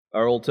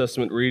Our Old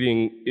Testament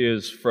reading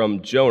is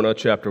from Jonah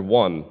chapter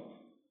 1.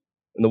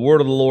 And the word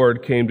of the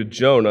Lord came to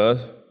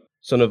Jonah,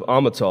 son of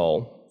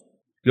Amittai,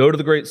 "Go to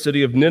the great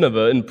city of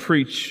Nineveh and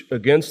preach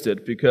against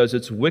it, because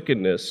its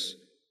wickedness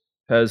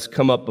has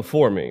come up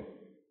before me."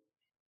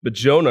 But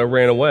Jonah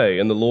ran away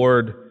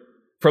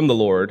from the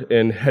Lord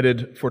and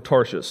headed for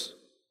Tarshish.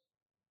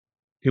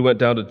 He went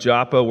down to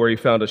Joppa, where he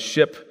found a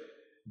ship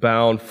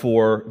bound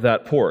for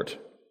that port.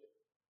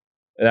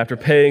 And after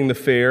paying the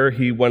fare,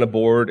 he went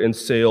aboard and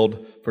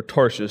sailed for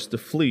Tarshish to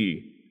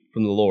flee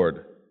from the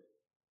Lord.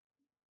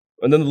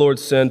 And then the Lord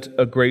sent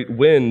a great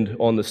wind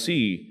on the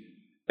sea,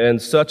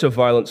 and such a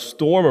violent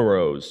storm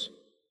arose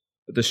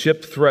that the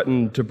ship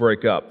threatened to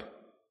break up.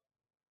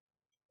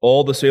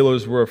 All the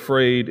sailors were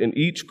afraid, and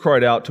each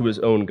cried out to his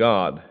own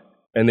god,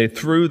 and they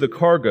threw the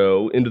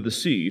cargo into the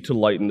sea to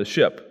lighten the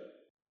ship.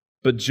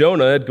 But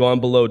Jonah had gone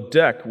below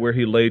deck, where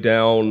he lay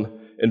down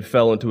and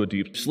fell into a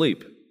deep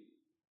sleep.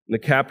 And the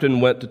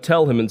captain went to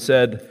tell him and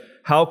said,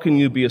 "How can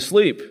you be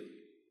asleep?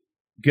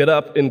 Get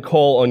up and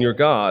call on your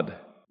God.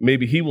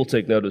 Maybe he will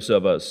take notice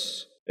of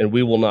us, and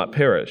we will not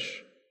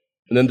perish."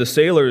 And then the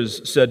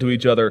sailors said to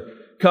each other,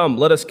 "Come,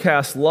 let us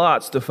cast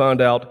lots to find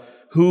out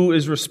who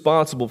is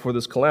responsible for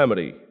this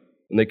calamity."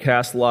 And they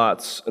cast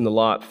lots, and the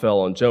lot fell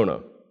on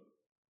Jonah.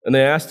 And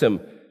they asked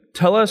him,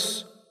 "Tell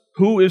us,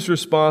 who is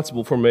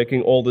responsible for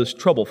making all this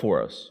trouble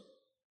for us?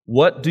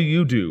 What do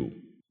you do?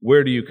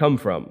 Where do you come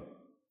from?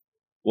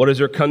 What is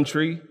your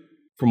country?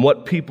 From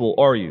what people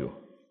are you?"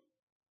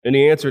 And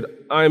he answered,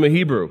 "I am a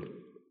Hebrew,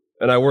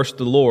 and I worship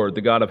the Lord,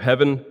 the God of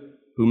heaven,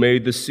 who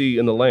made the sea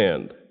and the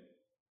land."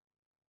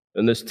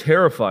 And this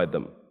terrified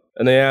them.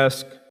 And they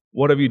asked,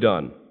 "What have you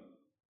done?"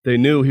 They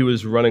knew he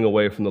was running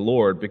away from the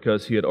Lord,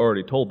 because he had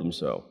already told them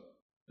so.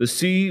 The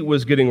sea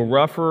was getting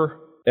rougher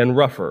and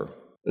rougher.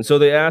 And so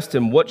they asked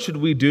him, "What should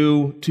we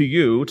do to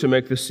you to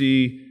make the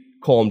sea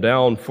calm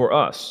down for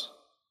us?"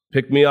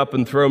 "Pick me up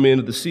and throw me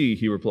into the sea,"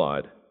 he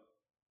replied,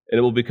 "and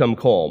it will become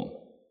calm.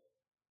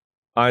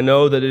 I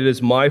know that it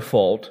is my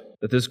fault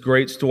that this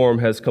great storm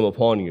has come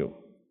upon you."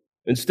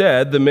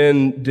 Instead, the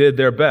men did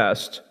their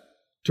best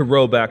to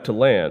row back to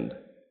land,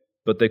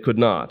 but they could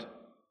not,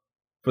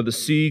 for the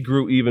sea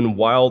grew even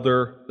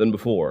wilder than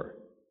before.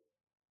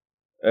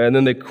 And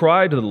then they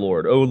cried to the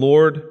Lord, "O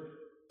Lord,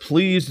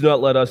 please do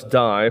not let us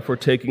die for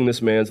taking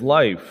this man's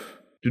life.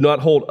 Do not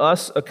hold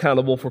us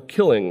accountable for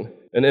killing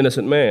an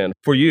innocent man,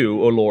 for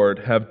you, O Lord,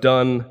 have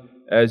done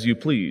as you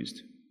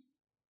pleased."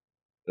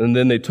 And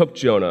then they took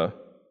Jonah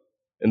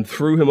and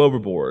threw him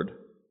overboard,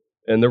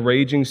 and the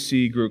raging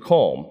sea grew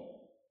calm.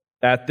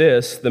 At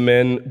this, the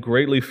men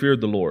greatly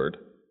feared the Lord,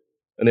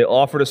 and they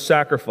offered a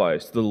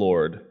sacrifice to the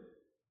Lord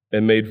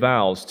and made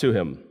vows to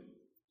him.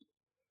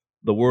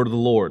 The word of the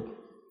Lord.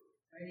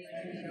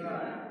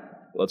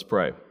 Let's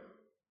pray.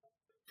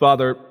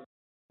 Father,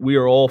 we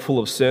are all full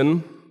of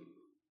sin,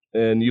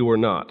 and you are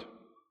not.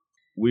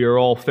 We are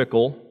all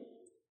fickle,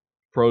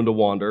 prone to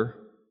wander,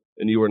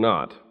 and you are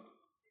not.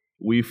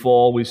 We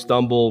fall, we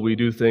stumble, we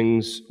do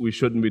things we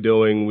shouldn't be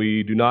doing,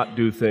 we do not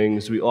do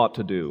things we ought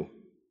to do,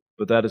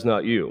 but that is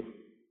not you.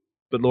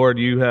 But Lord,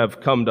 you have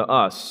come to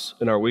us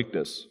in our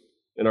weakness,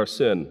 in our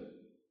sin,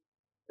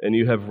 and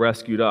you have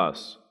rescued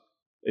us,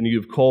 and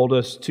you've called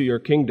us to your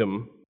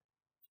kingdom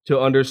to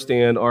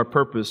understand our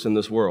purpose in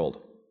this world,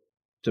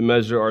 to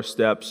measure our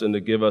steps, and to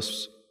give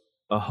us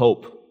a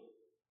hope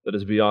that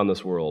is beyond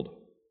this world.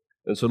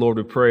 And so, Lord,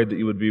 we pray that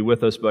you would be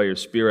with us by your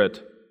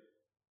Spirit,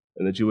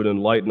 and that you would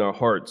enlighten our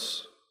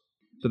hearts,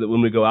 so that when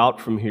we go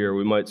out from here,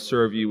 we might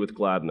serve you with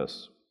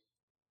gladness.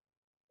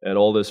 And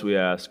all this we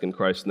ask in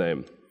Christ's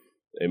name.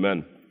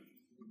 Amen.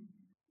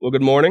 Well,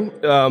 good morning.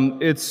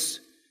 It's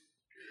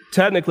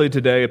technically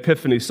today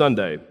Epiphany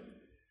Sunday.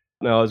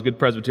 Now, as good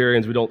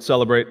Presbyterians, we don't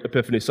celebrate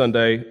Epiphany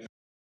Sunday.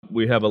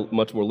 We have a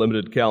much more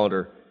limited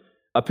calendar.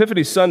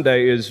 Epiphany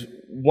Sunday is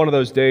one of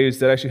those days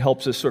that actually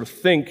helps us sort of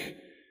think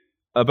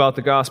about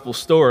the gospel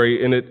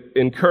story, and it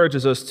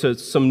encourages us to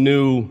some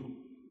new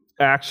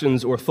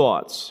actions or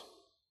thoughts.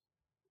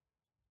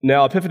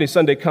 Now, Epiphany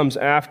Sunday comes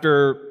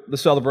after the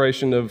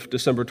celebration of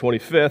December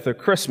 25th, or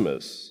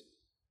Christmas.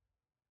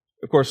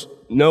 Of course,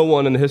 no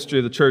one in the history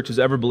of the church has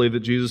ever believed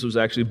that Jesus was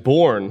actually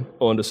born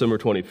on December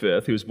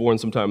 25th. He was born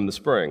sometime in the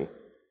spring.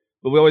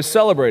 But we always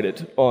celebrate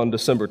it on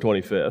December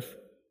 25th,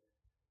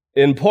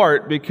 in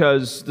part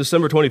because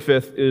December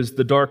 25th is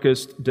the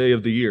darkest day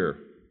of the year.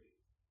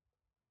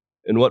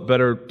 And what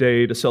better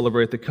day to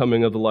celebrate the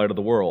coming of the light of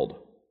the world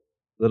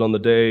than on the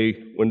day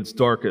when it's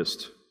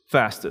darkest,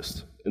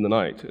 fastest in the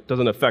night? It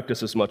doesn't affect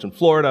us as much in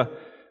Florida,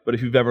 but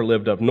if you've ever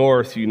lived up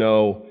north, you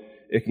know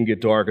it can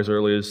get dark as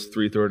early as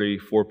 3:30,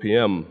 4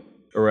 p.m.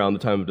 around the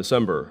time of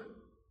December.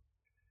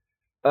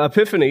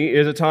 Epiphany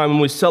is a time when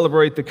we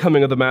celebrate the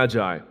coming of the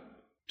Magi,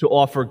 to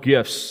offer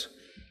gifts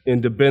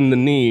and to bend the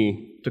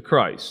knee to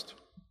Christ.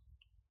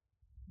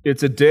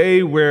 It's a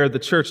day where the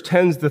church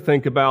tends to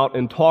think about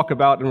and talk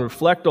about and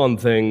reflect on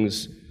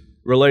things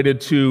related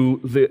to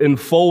the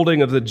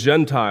enfolding of the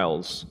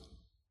Gentiles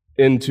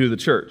into the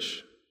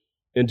church,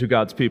 into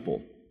God's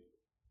people.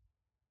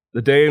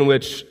 The day in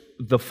which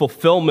the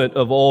fulfillment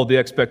of all the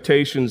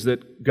expectations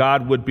that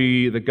God would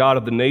be the God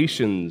of the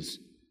nations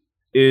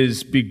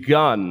is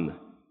begun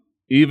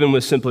even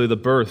with simply the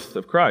birth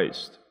of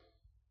Christ.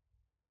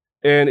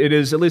 And it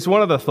is at least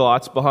one of the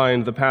thoughts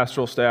behind the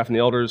pastoral staff and the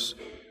elders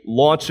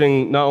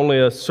launching not only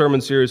a sermon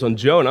series on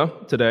Jonah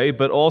today,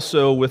 but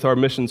also with our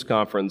missions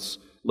conference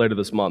later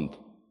this month.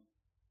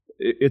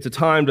 It's a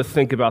time to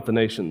think about the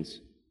nations.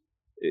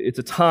 It's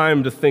a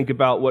time to think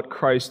about what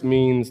Christ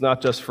means,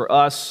 not just for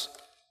us,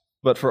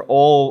 but for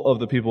all of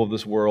the people of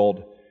this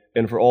world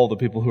and for all the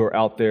people who are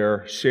out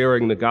there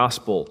sharing the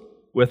gospel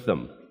with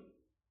them.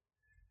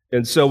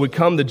 And so we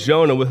come to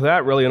Jonah with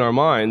that really in our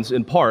minds,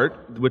 in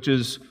part, which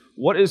is,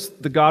 what is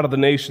the God of the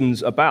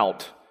nations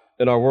about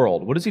in our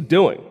world? What is he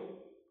doing?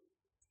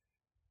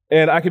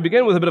 And I could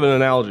begin with a bit of an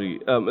analogy.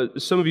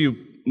 Some of you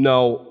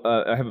know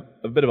I have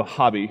a bit of a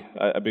hobby.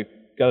 I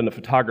got into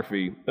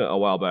photography a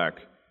while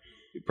back.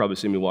 You've probably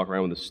seen me walk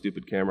around with this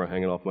stupid camera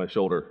hanging off my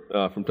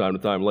shoulder from time to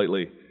time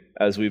lately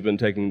as we've been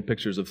taking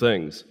pictures of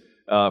things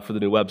for the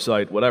new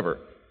website, whatever.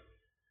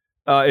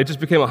 It just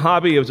became a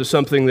hobby. It was just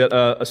something that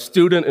a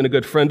student and a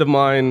good friend of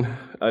mine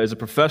is a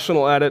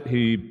professional at it.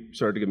 He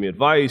started to give me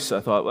advice. I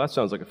thought, well, that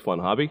sounds like a fun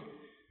hobby.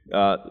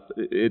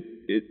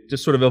 It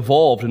just sort of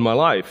evolved in my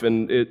life,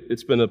 and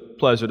it's been a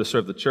pleasure to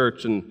serve the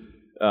church in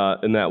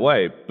that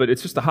way. But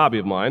it's just a hobby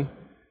of mine.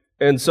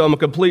 And so I'm a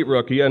complete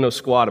rookie. I know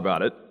squat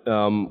about it,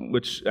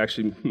 which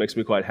actually makes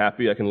me quite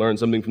happy. I can learn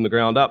something from the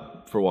ground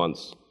up for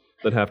once,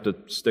 than have to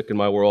stick in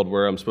my world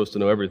where I'm supposed to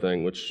know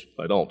everything, which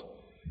I don't.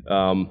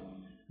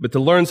 But to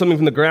learn something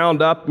from the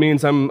ground up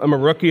means I'm a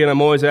rookie, and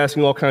I'm always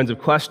asking all kinds of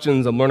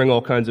questions. I'm learning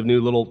all kinds of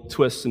new little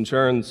twists and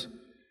turns.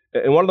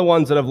 And one of the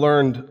ones that I've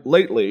learned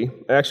lately,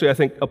 actually I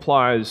think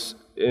applies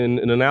in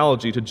an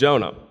analogy to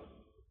Jonah.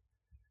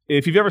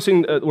 If you've ever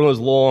seen one of those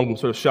long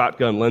sort of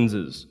shotgun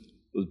lenses,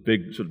 those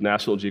big sort of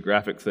National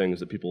Geographic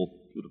things that people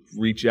sort of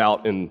reach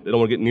out and they don't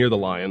want to get near the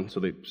lion, so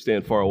they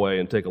stand far away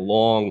and take a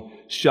long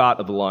shot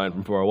of the lion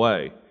from far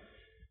away.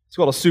 It's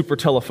called a super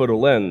telephoto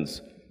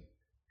lens.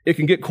 It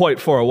can get quite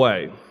far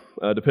away,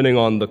 depending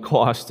on the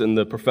cost and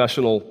the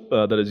professional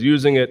that is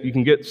using it. You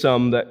can get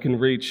some that can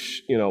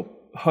reach,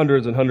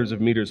 hundreds and hundreds of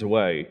meters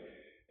away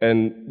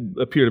and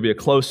appear to be a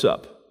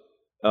close-up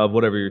of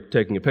whatever you're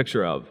taking a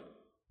picture of.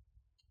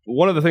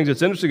 One of the things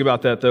that's interesting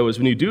about that, though, is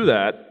when you do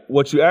that,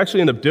 what you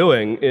actually end up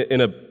doing in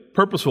a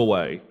purposeful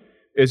way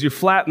is you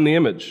flatten the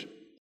image.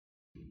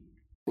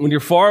 When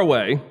you're far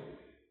away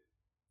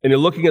and you're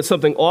looking at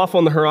something off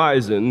on the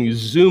horizon, you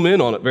zoom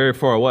in on it very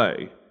far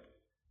away.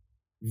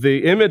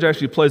 The image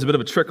actually plays a bit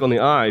of a trick on the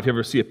eye if you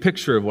ever see a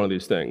picture of one of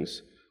these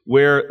things,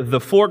 where the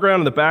foreground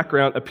and the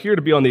background appear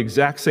to be on the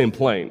exact same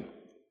plane.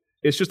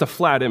 It's just a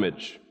flat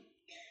image.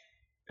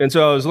 And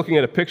so I was looking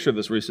at a picture of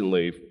this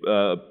recently.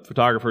 A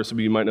photographer, some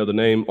of you might know the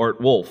name,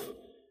 Art Wolf.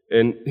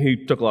 And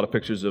he took a lot of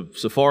pictures of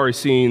safari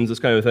scenes, this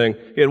kind of thing.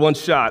 He had one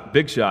shot,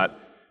 big shot,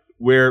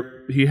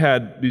 where he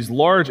had these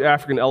large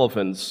African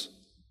elephants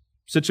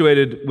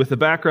situated with the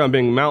background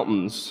being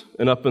mountains,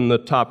 and up in the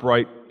top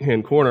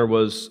right-hand corner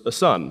was a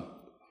sun.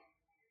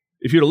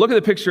 If you were to look at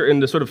the picture and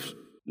to sort of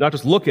not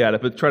just look at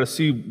it, but try to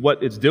see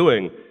what it's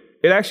doing,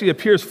 it actually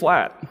appears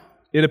flat.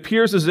 It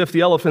appears as if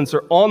the elephants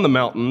are on the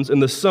mountains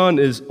and the sun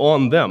is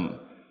on them.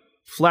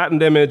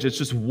 Flattened image, it's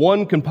just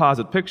one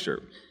composite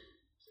picture.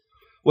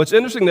 What's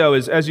interesting, though,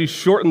 is as you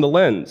shorten the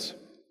lens,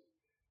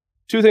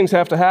 two things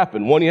have to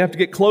happen. One, you have to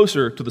get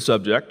closer to the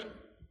subject.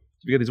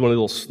 If you get these one of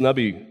these little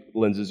snubby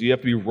lenses, you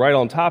have to be right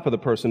on top of the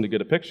person to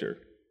get a picture.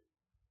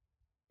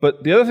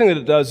 But the other thing that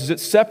it does is it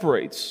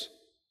separates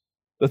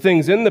the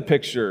things in the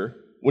picture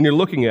when you're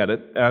looking at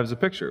it as a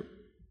picture.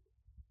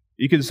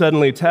 You can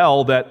suddenly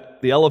tell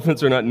that the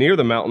elephants are not near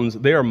the mountains,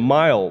 they are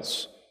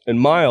miles and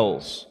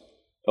miles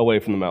away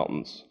from the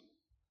mountains.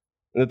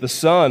 And that the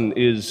sun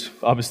is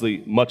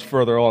obviously much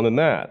further on than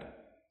that.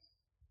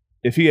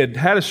 If he had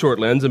had a short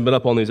lens and been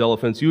up on these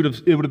elephants, it would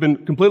have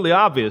been completely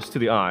obvious to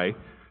the eye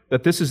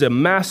that this is a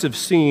massive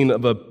scene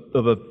of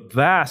a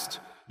vast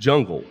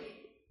jungle.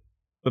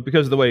 But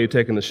because of the way he'd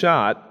taken the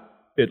shot,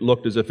 it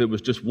looked as if it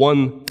was just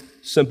one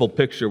simple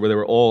picture where they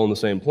were all on the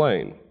same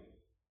plane.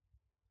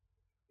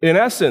 In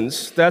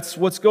essence, that's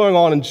what's going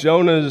on in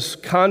Jonah's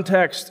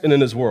context and in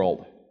his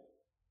world.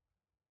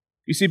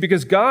 You see,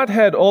 because God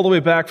had all the way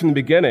back from the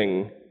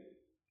beginning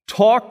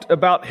talked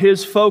about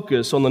his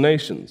focus on the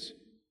nations.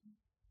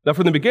 Now,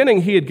 from the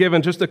beginning, he had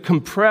given just a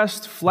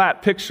compressed,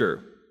 flat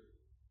picture.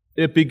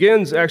 It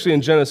begins actually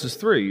in Genesis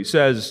 3. He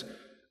says,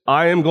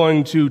 I am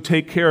going to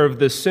take care of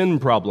this sin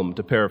problem,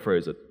 to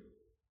paraphrase it.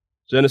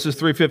 Genesis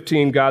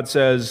 3:15, God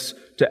says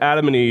to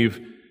Adam and Eve,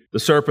 the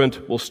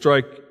serpent will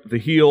strike the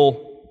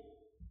heel,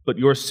 but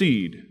your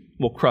seed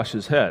will crush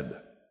his head.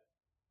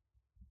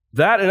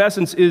 That, in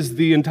essence, is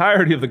the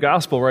entirety of the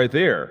gospel right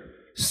there.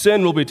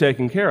 Sin will be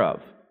taken care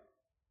of.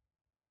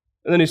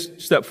 And then you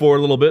step forward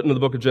a little bit into the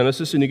book of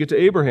Genesis, and you get to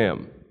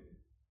Abraham.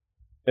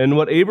 And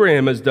what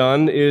Abraham has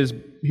done is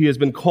he has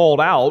been called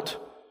out,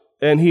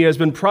 and he has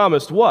been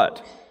promised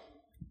what?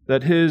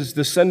 That his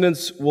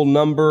descendants will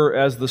number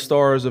as the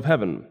stars of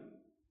heaven.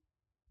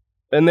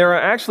 And there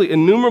are actually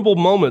innumerable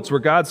moments where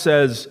God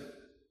says,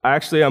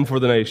 actually, I'm for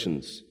the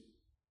nations.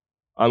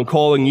 I'm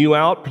calling you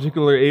out,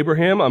 particularly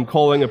Abraham. I'm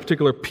calling a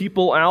particular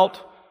people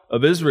out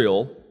of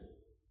Israel.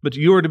 But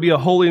you are to be a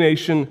holy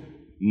nation,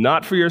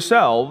 not for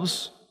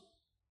yourselves,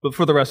 but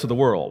for the rest of the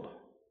world.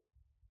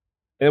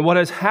 And what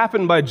has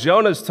happened by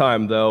Jonah's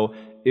time, though,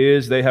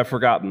 is they have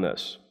forgotten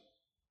this.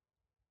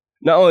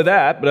 Not only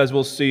that, but as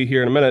we'll see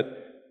here in a minute,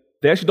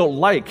 they actually don't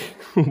like,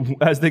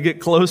 as they get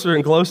closer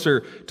and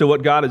closer to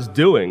what God is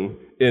doing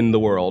in the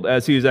world,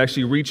 as he is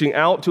actually reaching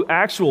out to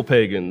actual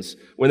pagans.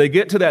 When they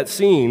get to that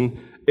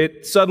scene,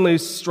 it suddenly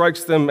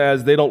strikes them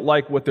as they don't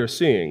like what they're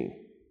seeing.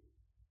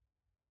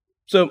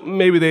 So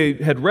maybe they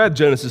had read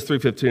Genesis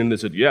 3:15 and they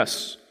said,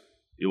 yes,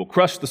 it will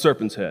crush the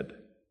serpent's head.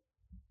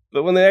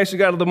 But when they actually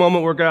got to the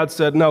moment where God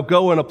said, now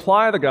go and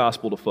apply the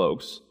gospel to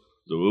folks,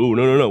 so, oh,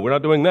 no, we're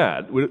not doing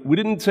that. We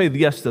didn't say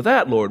yes to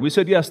that, Lord. We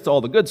said yes to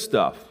all the good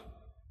stuff,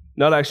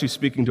 not actually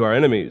speaking to our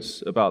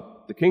enemies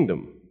about the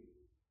kingdom.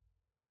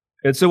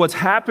 And so what's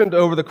happened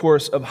over the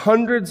course of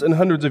hundreds and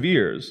hundreds of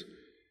years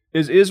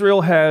is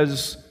Israel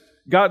has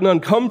gotten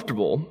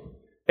uncomfortable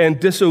and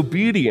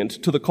disobedient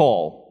to the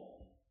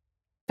call.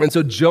 And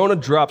so Jonah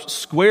drops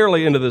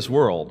squarely into this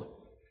world.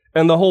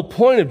 And the whole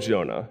point of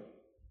Jonah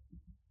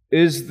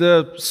is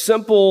the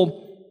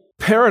simple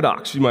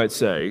paradox, you might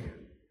say,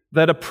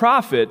 that a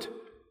prophet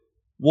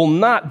will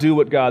not do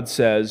what God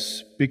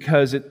says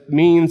because it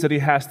means that he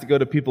has to go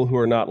to people who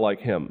are not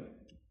like him.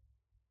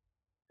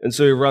 And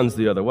so he runs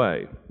the other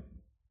way.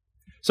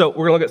 So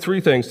we're going to look at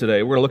three things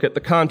today. We're going to look at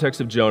the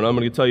context of Jonah. I'm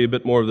going to tell you a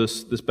bit more of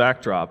this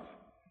backdrop.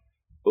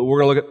 But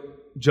we're going to look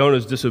at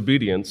Jonah's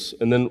disobedience,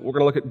 and then we're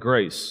going to look at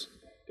grace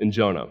in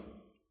Jonah.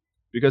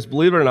 Because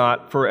believe it or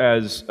not, for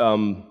as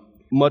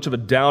much of a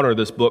downer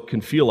this book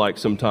can feel like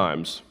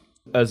sometimes,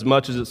 as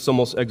much as it's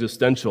almost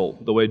existential,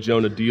 the way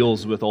Jonah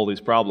deals with all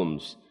these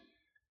problems,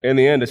 in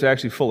the end, it's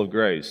actually full of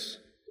grace.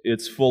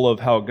 It's full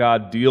of how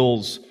God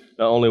deals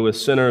not only with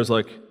sinners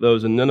like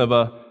those in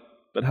Nineveh,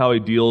 but how he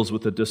deals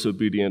with the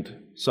disobedient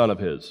son of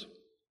his.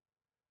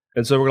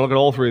 And so we're going to look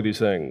at all three of these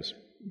things.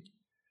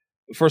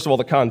 First of all,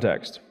 the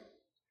context.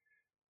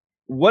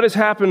 What has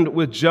happened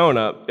with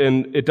Jonah,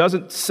 and it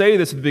doesn't say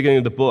this at the beginning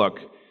of the book,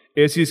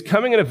 is he's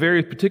coming in a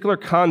very particular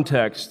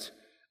context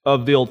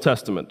of the Old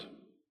Testament.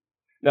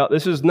 Now,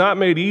 this is not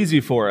made easy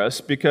for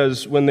us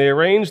because when they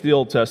arranged the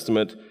Old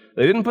Testament,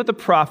 they didn't put the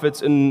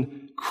prophets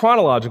in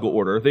chronological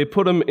order. They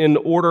put them in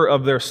order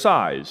of their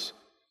size.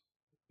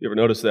 You ever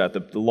notice that?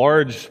 The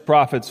large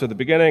prophets are the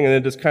beginning, and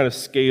then it just kind of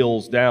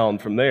scales down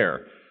from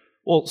there.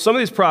 Well, some of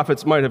these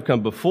prophets might have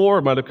come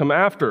before, might have come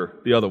after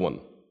the other one.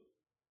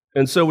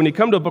 And so when you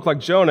come to a book like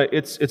Jonah,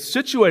 it's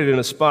situated in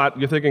a spot,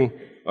 you're thinking,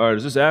 all right,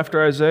 is this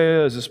after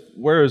Isaiah?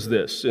 Where is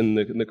this in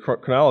the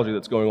chronology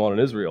that's going on in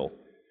Israel?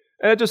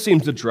 And it just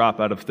seems to drop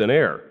out of thin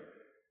air.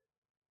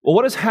 Well,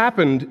 what has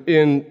happened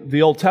in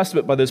the Old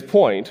Testament by this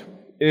point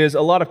is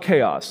a lot of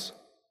chaos.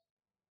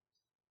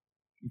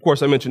 Of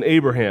course, I mentioned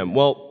Abraham.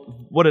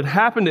 Well, what had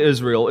happened to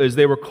Israel is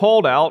they were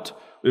called out.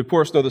 We, of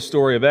course, know the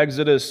story of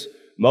Exodus.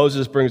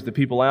 Moses brings the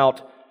people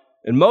out.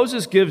 And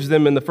Moses gives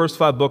them, in the first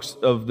 5 books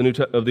of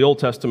the Old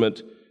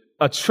Testament,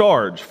 a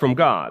charge from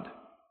God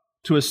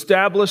to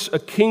establish a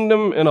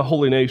kingdom and a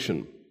holy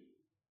nation.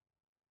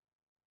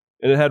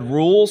 And it had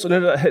rules and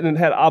it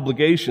had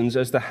obligations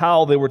as to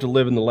how they were to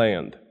live in the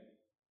land.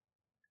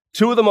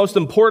 2 of the most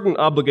important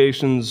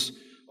obligations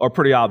are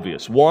pretty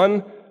obvious.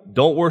 1,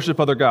 don't worship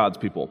other gods,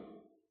 people.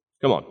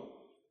 Come on.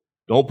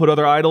 Don't put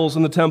other idols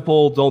in the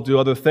temple. Don't do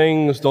other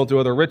things. Don't do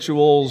other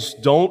rituals.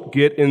 Don't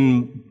get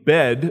in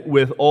bed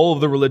with all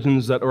of the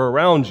religions that are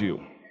around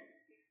you.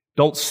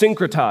 Don't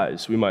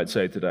syncretize, we might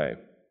say today.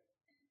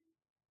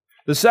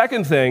 The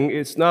second thing,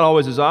 it's not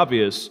always as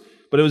obvious,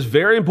 but it was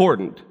very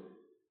important.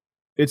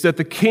 It's that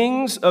the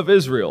kings of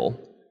Israel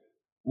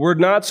were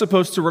not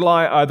supposed to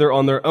rely either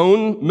on their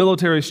own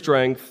military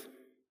strength,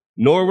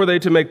 nor were they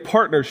to make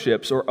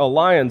partnerships or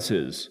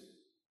alliances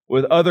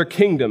with other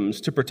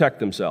kingdoms to protect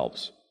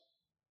themselves.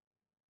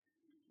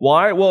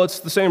 Why? Well,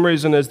 it's the same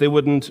reason as they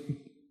wouldn't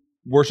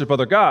worship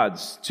other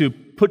gods, to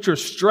put your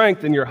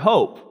strength and your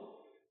hope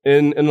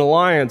in an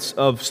alliance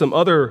of some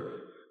other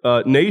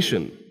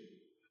nation,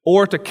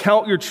 or to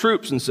count your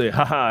troops and say,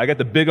 I got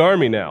the big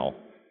army now.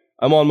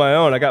 I'm on my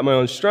own. I got my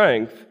own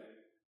strength,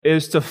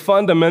 is to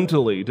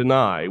fundamentally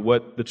deny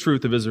what the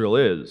truth of Israel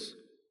is,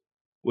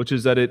 which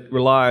is that it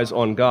relies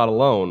on God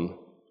alone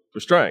for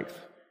strength.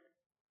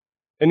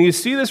 And you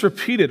see this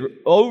repeated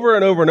over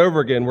and over and over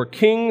again where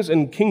kings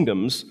and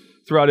kingdoms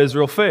throughout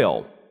Israel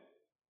fail.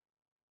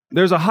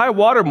 There's a high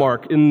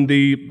watermark in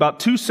about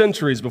 2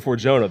 centuries before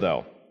Jonah,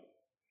 though.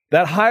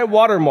 That high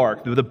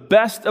watermark, the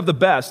best of the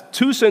best,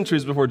 2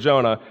 centuries before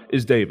Jonah,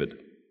 is David.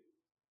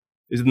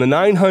 Is in the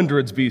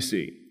 900s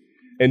BC.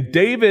 And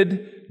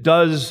David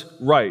does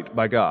right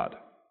by God.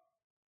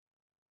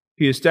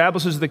 He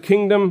establishes the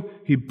kingdom.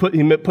 He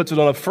puts it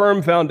on a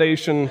firm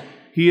foundation.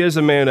 He is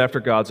a man after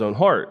God's own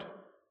heart.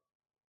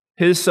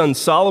 His son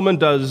Solomon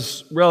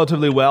does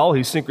relatively well.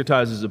 He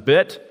syncretizes a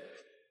bit.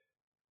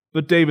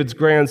 But David's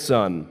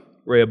grandson,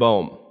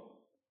 Rehoboam,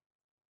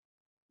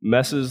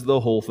 messes the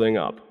whole thing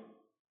up.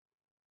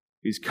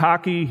 He's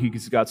cocky,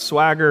 he's got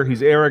swagger,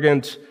 he's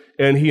arrogant,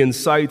 and he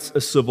incites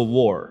a civil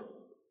war.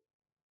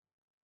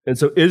 And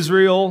so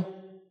Israel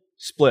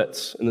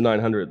splits in the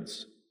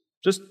 900s,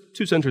 just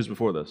 2 centuries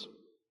before this.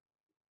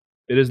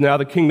 It is now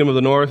the kingdom of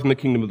the north and the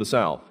kingdom of the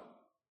south.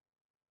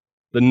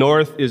 The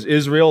north is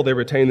Israel, they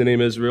retain the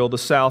name Israel. The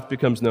south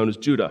becomes known as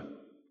Judah.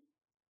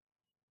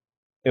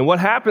 And what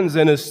happens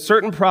then is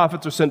certain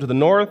prophets are sent to the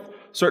north,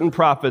 certain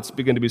prophets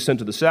begin to be sent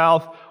to the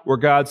south, where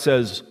God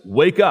says,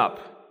 wake up,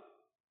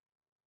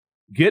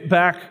 get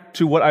back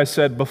to what I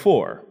said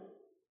before.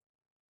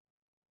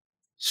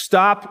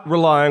 Stop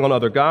relying on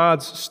other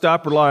gods,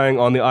 stop relying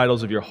on the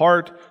idols of your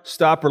heart,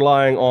 stop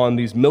relying on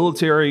these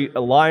military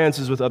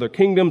alliances with other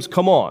kingdoms.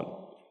 Come on,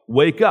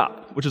 wake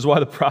up, which is why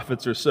the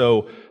prophets are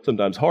so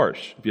sometimes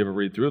harsh, if you ever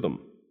read through them.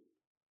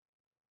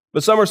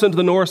 But some are sent to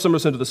the north, some are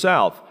sent to the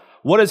south.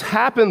 What has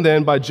happened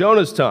then by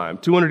Jonah's time,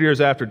 200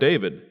 years after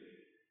David,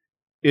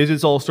 is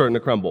it's all starting to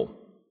crumble.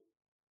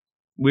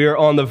 We are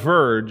on the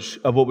verge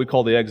of what we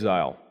call the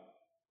exile,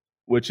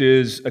 which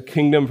is a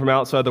kingdom from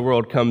outside the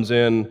world comes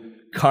in,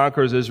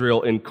 conquers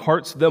Israel, and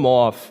carts them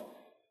off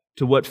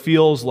to what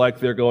feels like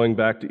they're going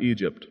back to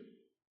Egypt.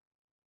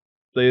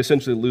 They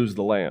essentially lose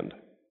the land.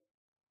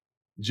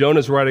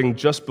 Jonah's writing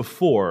just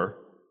before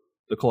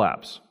the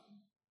collapse.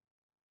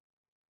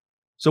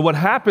 So what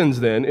happens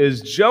then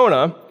is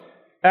Jonah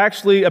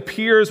actually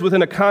appears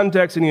within a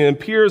context and he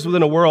appears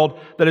within a world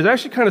that is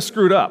actually kind of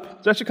screwed up.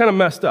 It's actually kind of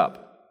messed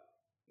up.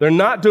 They're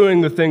not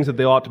doing the things that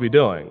they ought to be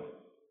doing.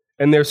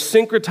 And they're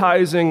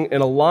syncretizing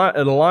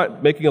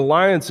and making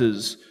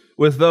alliances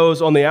with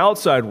those on the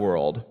outside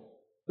world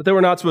that they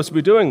were not supposed to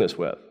be doing this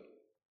with.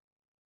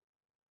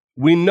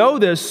 We know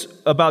this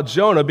about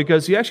Jonah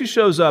because he actually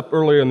shows up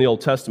earlier in the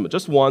Old Testament,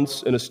 just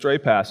once in a stray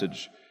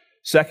passage,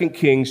 2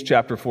 Kings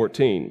chapter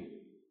 14.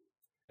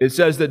 It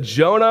says that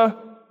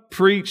Jonah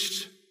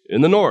preached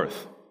in the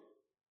north.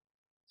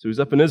 So he's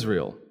up in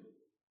Israel.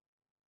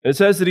 It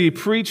says that he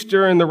preached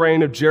during the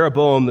reign of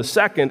Jeroboam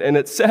II, and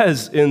it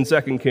says in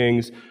 2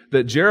 Kings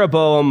that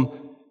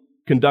Jeroboam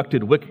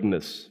conducted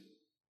wickedness.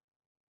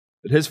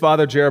 That his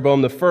father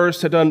Jeroboam I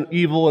had done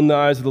evil in the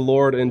eyes of the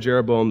Lord, and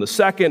Jeroboam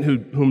II,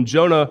 whom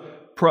Jonah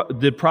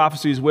did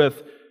prophecies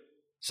with,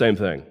 same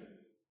thing.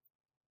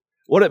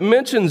 What it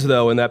mentions,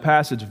 though, in that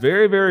passage,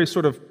 very, very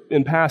sort of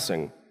in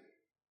passing,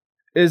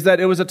 is that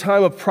it was a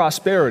time of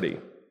prosperity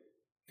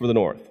for the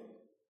north.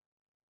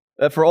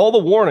 That for all the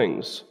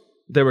warnings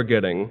they were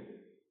getting,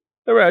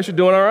 they were actually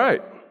doing all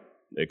right.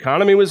 The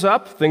economy was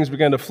up, things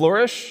began to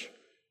flourish.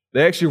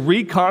 They actually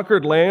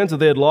reconquered lands that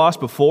they had lost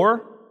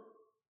before.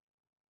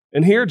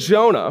 And here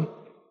Jonah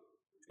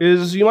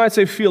is, you might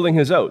say, feeling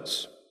his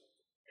oats.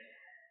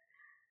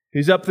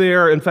 He's up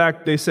there, in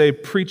fact, they say,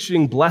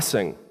 preaching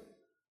blessing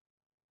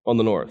on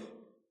the north.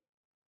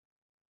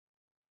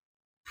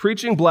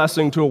 Preaching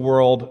blessing to a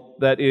world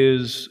that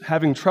is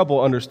having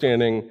trouble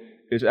understanding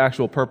its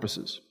actual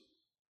purposes.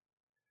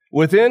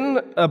 Within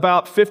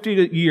about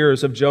 50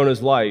 years of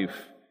Jonah's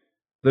life,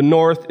 the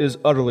north is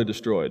utterly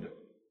destroyed.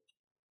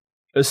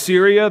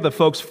 Assyria, the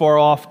folks far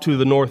off to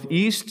the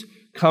northeast,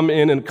 come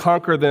in and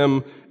conquer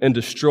them and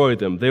destroy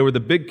them. They were the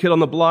big kid on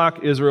the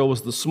block. Israel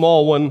was the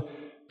small one.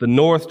 The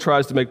north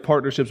tries to make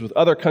partnerships with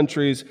other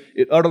countries.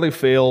 It utterly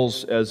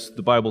fails, as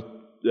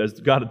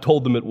God had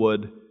told them it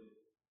would.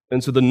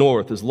 And so the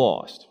north is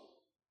lost.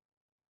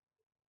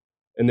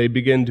 And they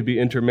begin to be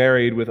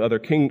intermarried with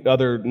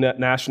other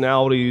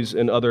nationalities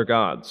and other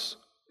gods.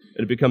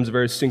 And it becomes a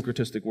very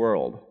syncretistic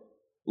world.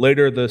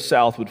 Later, the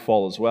south would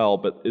fall as well,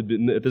 but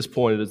at this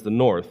point, it is the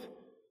north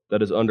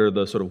that is under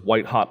the sort of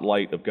white-hot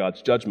light of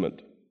God's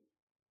judgment.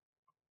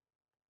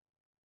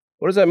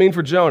 What does that mean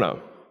for Jonah?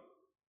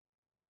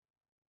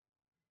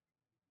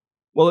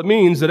 Well, it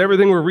means that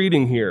everything we're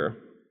reading here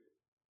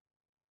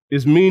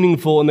is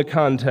meaningful in the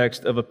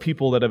context of a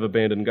people that have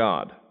abandoned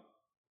God.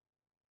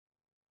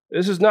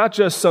 This is not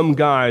just some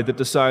guy that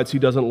decides he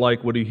doesn't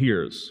like what he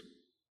hears.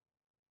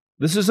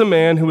 This is a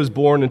man who is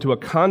born into a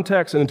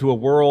context and into a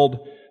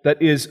world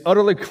that is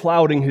utterly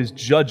clouding his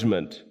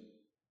judgment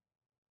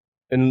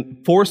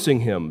and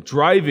forcing him,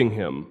 driving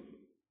him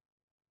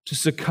to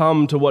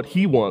succumb to what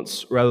he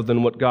wants rather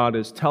than what God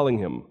is telling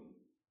him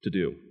to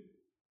do.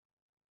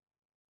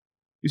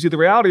 You see, the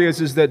reality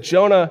is that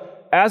Jonah,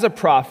 as a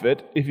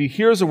prophet, if he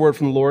hears a word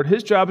from the Lord,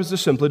 his job is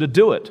just simply to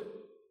do it.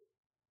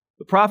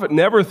 The prophet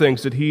never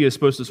thinks that he is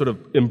supposed to sort of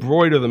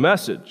embroider the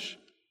message.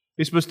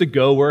 He's supposed to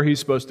go where he's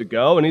supposed to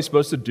go, and he's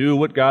supposed to do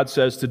what God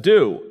says to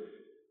do.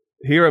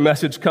 Here a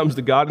message comes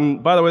to God,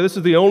 and by the way, this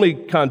is the only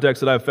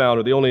context that I've found,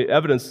 or the only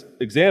evidence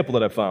example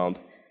that I've found,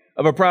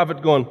 of a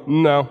prophet going,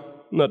 no,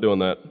 I'm not doing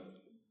that.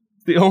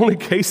 It's the only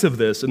case of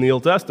this in the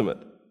Old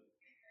Testament.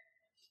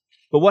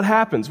 But what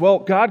happens? Well,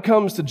 God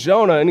comes to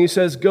Jonah and he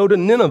says, go to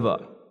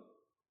Nineveh.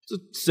 It's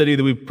a city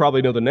that we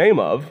probably know the name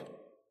of,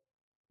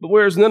 but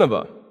where's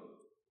Nineveh?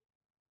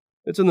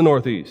 It's in the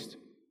northeast.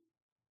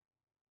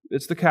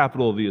 It's the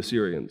capital of the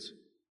Assyrians.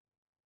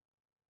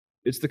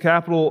 It's the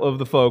capital of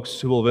the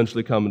folks who will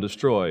eventually come and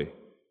destroy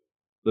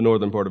the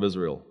northern part of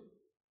Israel.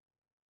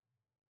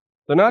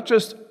 They're not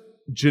just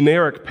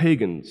generic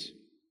pagans.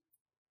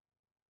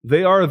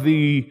 They are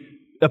the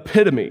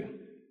epitome.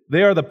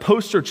 They are the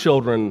poster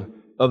children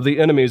of the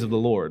enemies of the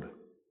Lord.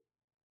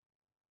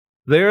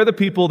 They are the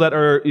people that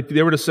are, if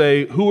they were to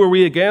say, who are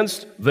we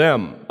against?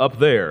 Them, up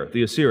there,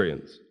 the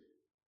Assyrians.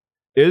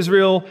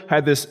 Israel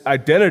had this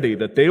identity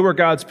that they were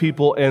God's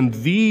people, and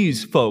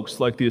these folks,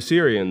 like the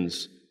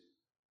Assyrians,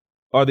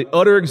 are the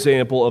utter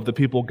example of the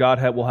people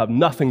God will have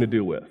nothing to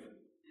do with.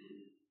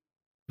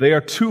 They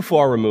are too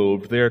far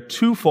removed, they are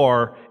too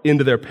far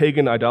into their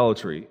pagan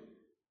idolatry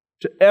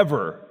to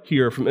ever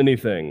hear from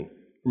anything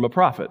from a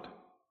prophet.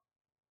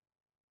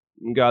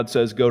 And God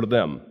says, go to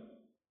them.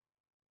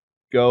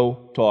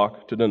 Go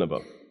talk to Nineveh.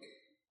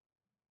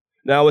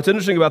 Now, what's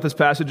interesting about this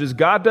passage is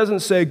God doesn't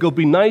say, go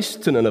be nice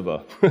to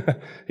Nineveh.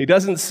 He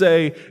doesn't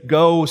say,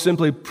 go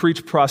simply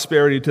preach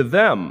prosperity to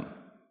them.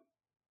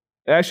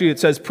 Actually, it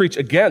says, preach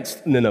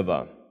against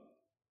Nineveh.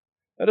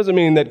 That doesn't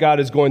mean that God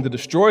is going to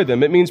destroy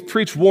them. It means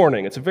preach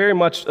warning. It's very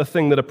much a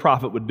thing that a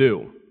prophet would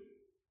do.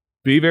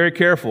 Be very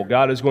careful.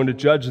 God is going to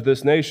judge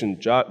this nation.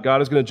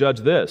 God is going to judge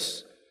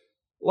this.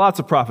 Lots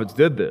of prophets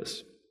did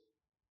this.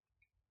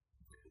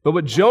 But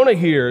what Jonah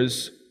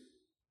hears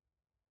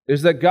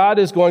is that God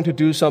is going to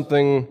do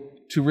something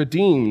to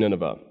redeem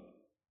Nineveh.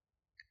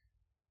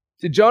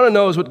 See, Jonah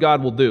knows what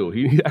God will do.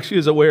 He actually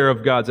is aware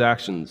of God's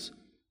actions.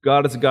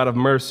 God is a God of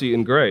mercy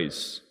and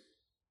grace.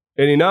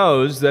 And he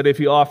knows that if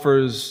he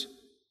offers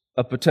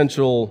a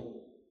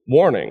potential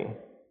warning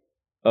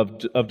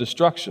of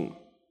destruction,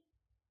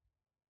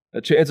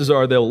 the chances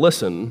are they'll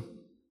listen,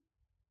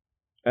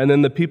 and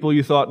then the people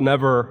you thought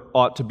never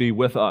ought to be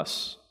with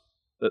us,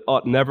 that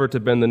ought never to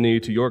bend the knee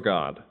to your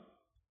God,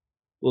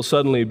 will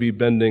suddenly be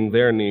bending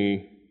their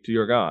knee to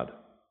your God.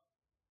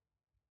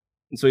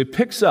 And so he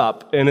picks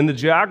up, and in the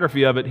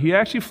geography of it, he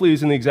actually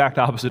flees in the exact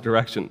opposite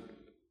direction.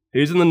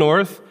 He's in the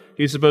north,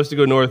 he's supposed to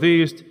go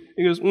northeast,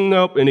 he goes,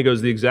 nope, and he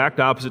goes the exact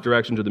opposite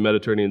direction to the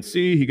Mediterranean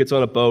Sea. He gets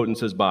on a boat and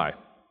says, bye,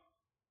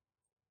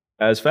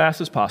 as fast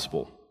as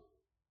possible.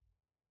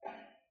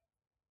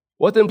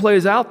 What then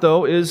plays out,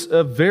 though, is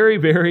a very,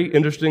 very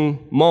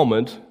interesting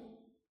moment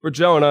for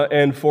Jonah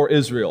and for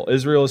Israel.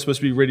 Israel is supposed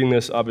to be reading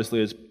this,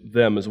 obviously, as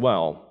them as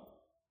well.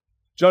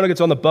 Jonah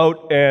gets on the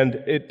boat, and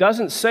it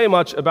doesn't say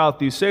much about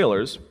these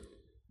sailors,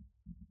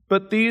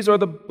 but these are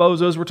the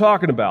bozos we're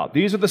talking about.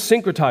 These are the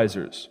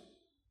syncretizers.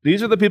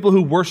 These are the people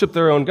who worship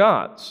their own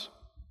gods.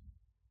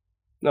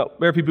 Now,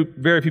 very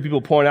few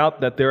people point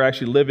out that they're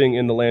actually living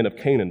in the land of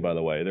Canaan, by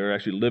the way. They're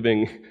actually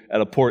living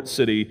at a port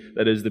city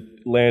that is the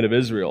land of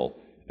Israel,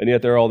 and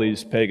yet there are all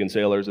these pagan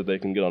sailors that they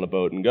can get on a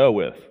boat and go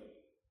with. It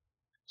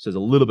says a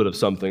little bit of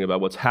something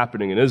about what's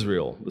happening in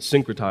Israel, the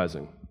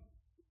syncretizing.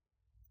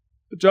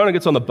 But Jonah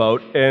gets on the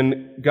boat,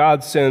 and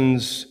God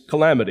sends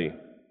calamity.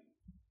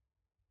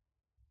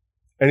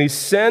 And he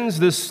sends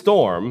this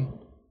storm,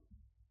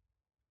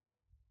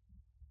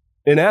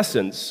 in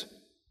essence,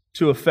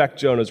 to affect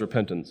Jonah's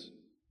repentance.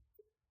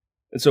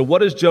 And so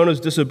what is Jonah's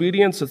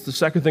disobedience? That's the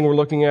second thing we're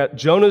looking at.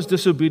 Jonah's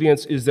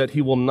disobedience is that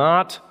he will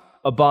not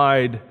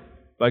abide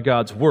by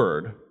God's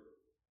word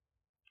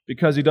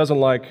because he doesn't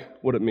like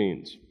what it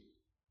means.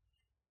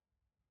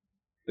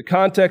 The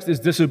context is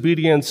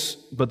disobedience,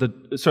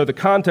 the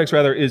context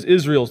is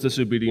Israel's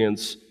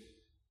disobedience.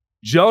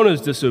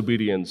 Jonah's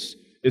disobedience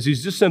is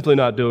he's just simply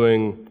not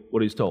doing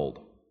what he's told.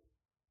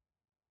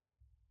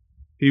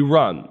 He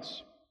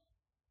runs.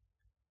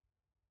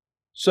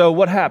 So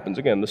what happens?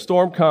 Again, the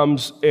storm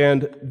comes,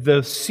 and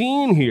the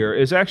scene here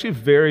is actually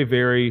very,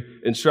 very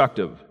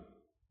instructive.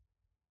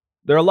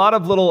 There are a lot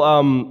of little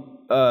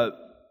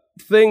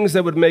things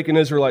that would make an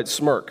Israelite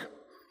smirk.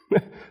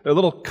 There are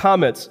little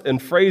comments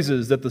and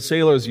phrases that the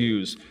sailors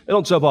use. They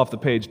don't jump off the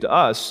page to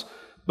us,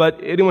 but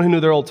anyone who knew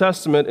their Old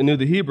Testament and knew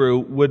the Hebrew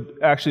would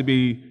actually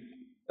be,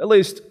 at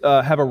least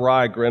have a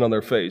wry grin on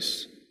their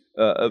face.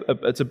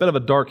 It's a bit of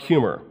a dark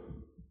humor.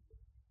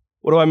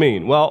 What do I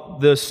mean? Well,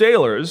 the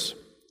sailors,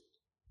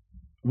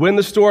 when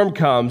the storm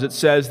comes, it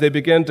says they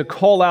begin to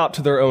call out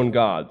to their own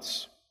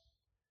gods.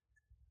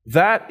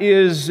 That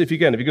is, if you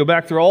go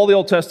back through all the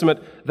Old Testament,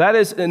 that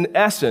is in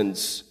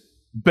essence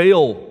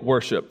Baal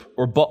worship,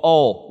 or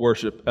Baal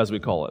worship, as we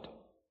call it.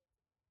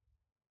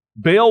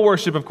 Baal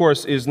worship, of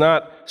course, is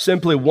not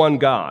simply one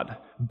god.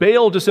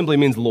 Baal just simply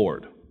means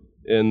Lord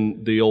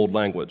in the old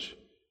language,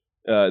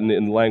 in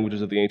the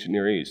languages of the ancient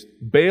Near East.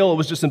 Baal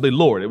was just simply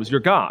Lord. It was your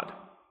God.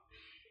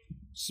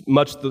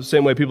 Much the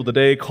same way people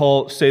today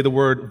say the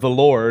word the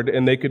Lord,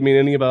 and they could mean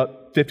anything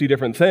about 50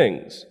 different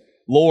things.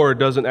 Lord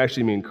doesn't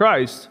actually mean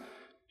Christ,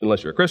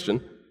 unless you're a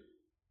Christian.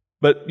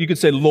 But you could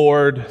say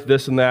Lord,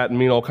 this and that, and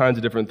mean all kinds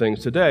of different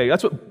things today.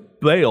 That's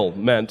what Baal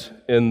meant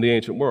in the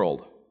ancient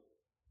world.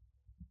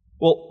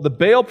 Well, the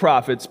Baal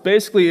prophets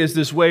basically is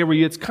this way where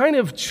it's kind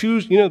of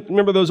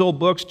remember those old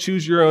books,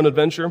 Choose Your Own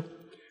Adventure?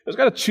 It's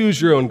got to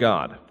choose your own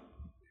God.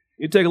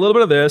 You take a little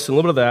bit of this and a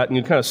little bit of that, and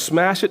you kind of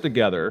smash it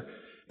together.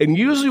 And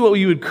usually what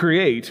you would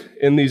create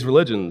in these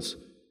religions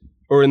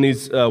or in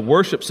these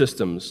worship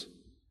systems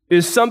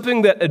is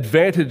something that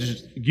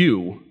advantaged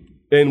you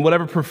in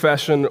whatever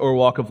profession or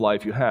walk of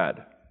life you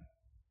had.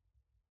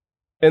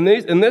 In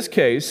this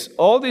case,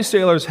 all these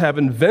sailors have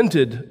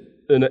invented,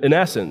 in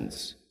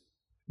essence,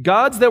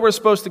 gods that were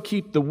supposed to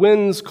keep the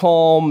winds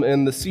calm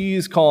and the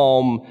seas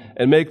calm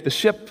and make the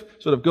ship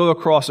sort of go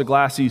across a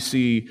glassy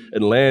sea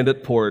and land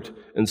at port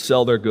and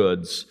sell their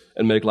goods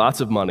and make lots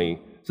of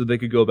money so they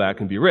could go back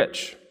and be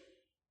rich.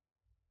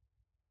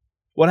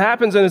 What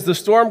happens then is the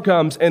storm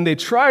comes and they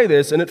try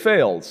this and it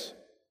fails.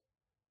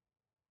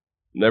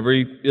 And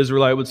every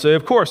Israelite would say,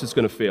 of course it's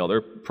going to fail.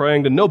 They're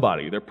praying to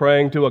nobody. They're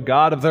praying to a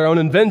God of their own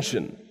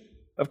invention.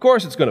 Of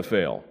course it's going to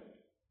fail.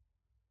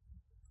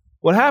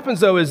 What happens,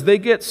 though, is they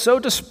get so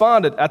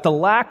despondent at the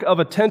lack of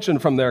attention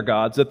from their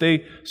gods that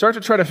they start to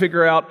try to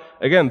figure out,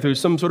 again, through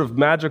some sort of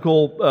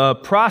magical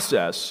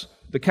process,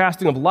 the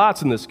casting of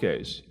lots in this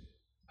case,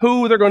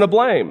 who they're going to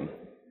blame.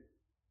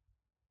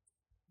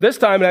 This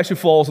time it actually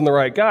falls on the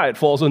right guy. It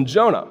falls on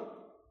Jonah.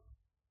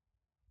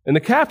 And the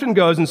captain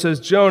goes and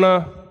says,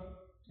 Jonah,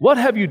 what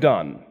have you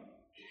done?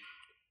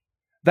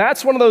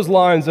 That's one of those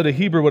lines that a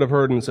Hebrew would have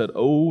heard and said,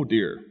 oh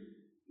dear.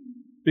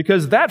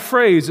 Because that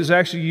phrase is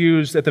actually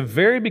used at the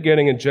very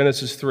beginning in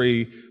Genesis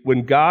 3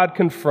 when God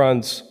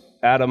confronts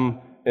Adam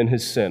and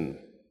his sin.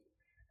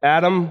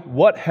 Adam,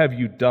 what have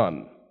you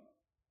done?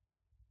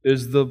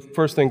 Is the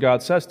first thing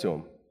God says to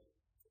him.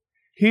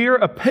 Here,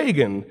 a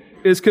pagan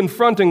is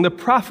confronting the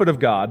prophet of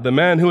God, the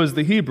man who is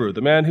the Hebrew,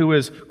 the man who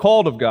is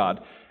called of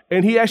God,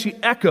 and he actually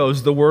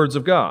echoes the words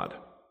of God.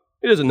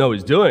 He doesn't know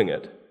he's doing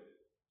it.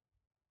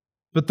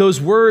 But those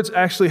words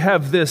actually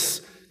have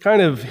this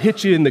kind of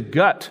hit you in the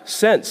gut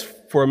sense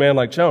for a man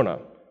like Jonah.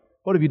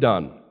 What have you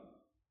done?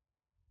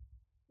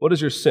 What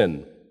is your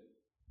sin?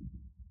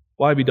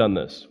 Why have you done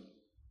this?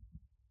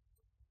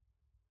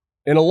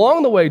 And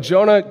along the way,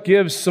 Jonah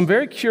gives some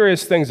very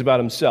curious things about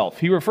himself.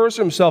 He refers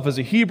to himself as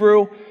a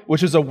Hebrew,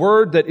 which is a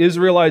word that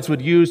Israelites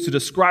would use to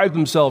describe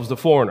themselves to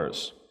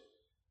foreigners.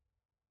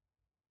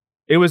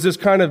 It was this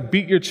kind of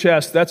beat your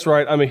chest, that's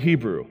right, I'm a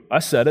Hebrew. I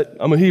said it,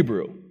 I'm a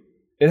Hebrew.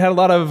 It had a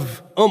lot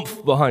of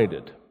oomph behind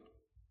it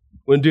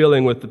when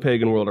dealing with the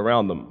pagan world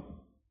around them.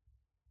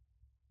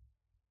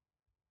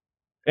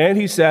 And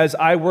he says,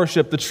 I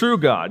worship the true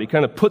God. He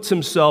kind of puts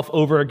himself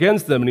over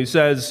against them, and he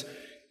says,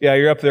 yeah,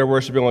 you're up there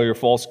worshiping all your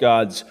false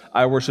gods.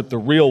 I worship the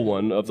real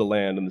one of the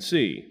land and the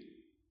sea.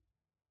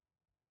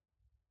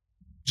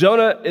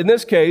 Jonah, in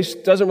this case,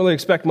 doesn't really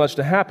expect much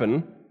to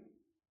happen,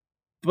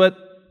 but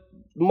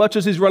much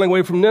as he's running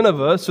away from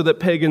Nineveh so that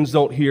pagans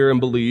don't hear and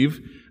believe,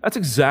 that's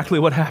exactly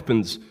what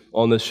happens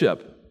on this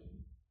ship.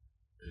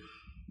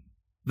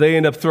 They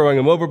end up throwing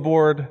him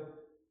overboard,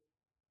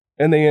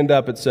 and they end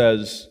up, it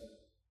says,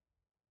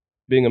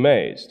 being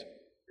amazed.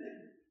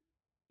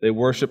 They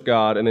worship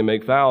God and they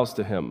make vows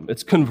to Him.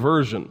 It's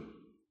conversion.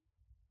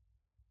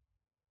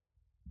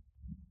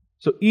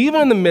 So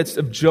even in the midst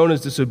of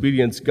Jonah's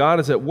disobedience, God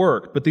is at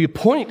work. But the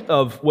point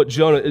of what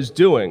Jonah is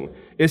doing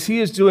is he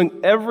is doing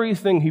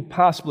everything he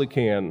possibly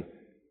can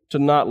to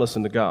not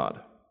listen to God.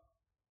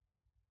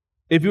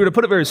 If you were to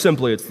put it very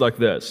simply, it's like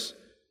this.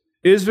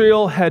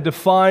 Israel had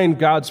defined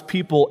God's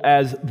people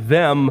as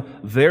them,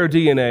 their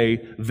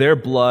DNA, their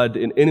blood,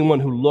 and anyone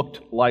who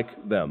looked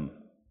like them.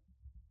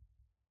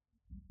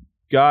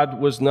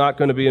 God was not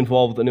going to be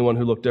involved with anyone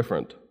who looked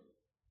different.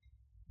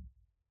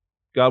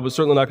 God was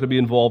certainly not going to be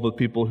involved with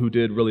people who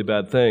did really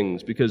bad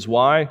things. Because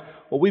why?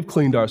 Well, we've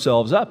cleaned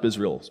ourselves up,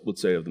 Israel would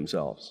say of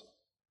themselves.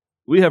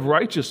 We have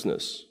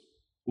righteousness.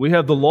 We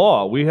have the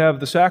law. We have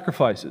the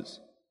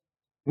sacrifices.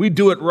 We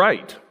do it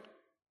right.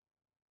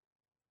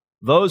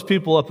 Those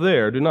people up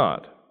there do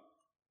not.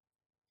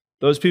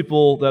 Those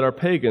people that are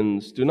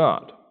pagans do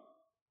not.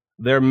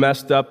 They're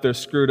messed up. They're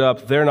screwed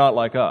up. They're not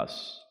like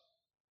us.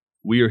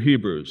 We are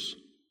Hebrews.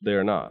 They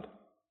are not.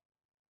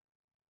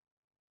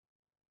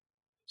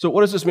 So what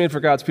does this mean for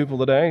God's people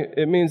today?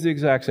 It means the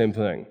exact same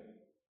thing.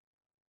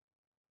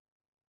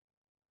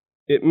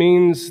 It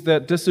means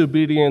that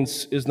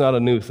disobedience is not a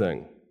new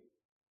thing.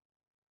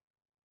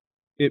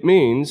 It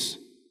means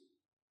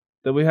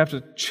that we have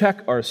to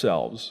check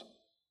ourselves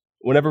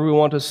whenever we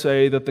want to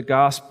say that the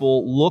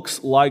gospel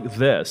looks like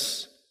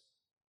this,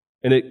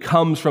 and it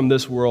comes from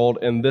this world,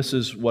 and this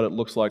is what it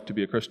looks like to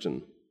be a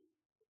Christian.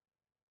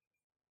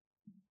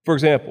 For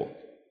example,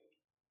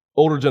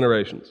 older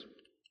generations,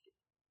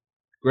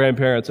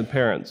 grandparents and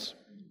parents.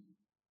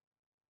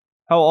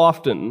 How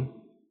often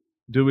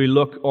do we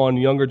look on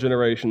younger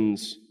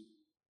generations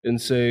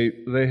and say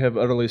they have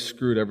utterly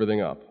screwed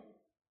everything up?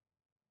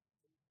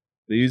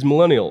 These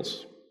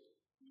millennials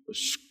are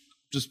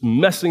just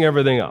messing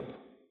everything up.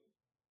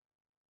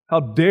 How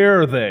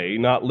dare they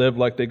not live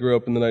like they grew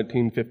up in the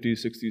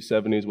 1950s, 60s,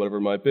 70s, whatever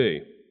it might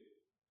be?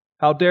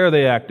 How dare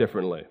they act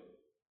differently?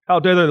 How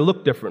dare they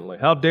look differently?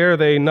 How dare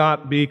they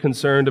not be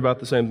concerned about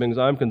the same things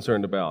I'm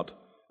concerned about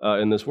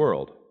in this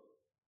world?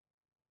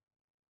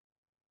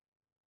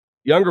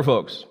 Younger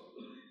folks,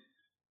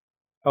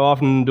 how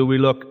often do we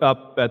look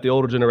up at the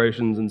older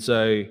generations and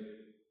say,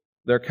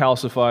 they're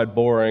calcified,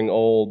 boring,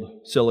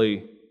 old,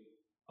 silly.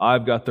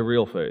 I've got the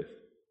real faith.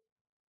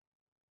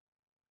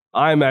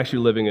 I'm actually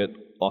living it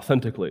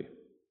authentically.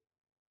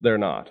 They're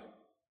not.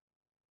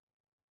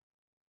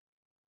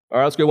 All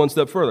right, let's go one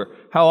step further.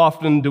 How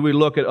often do we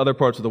look at other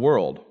parts of the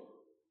world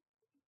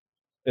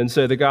and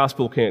say the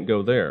gospel can't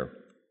go there?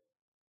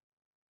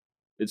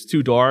 It's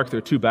too dark,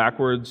 they're too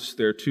backwards,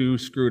 they're too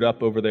screwed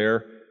up over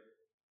there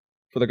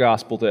for the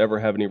gospel to ever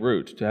have any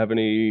root, to have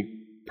any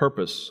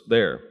purpose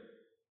there.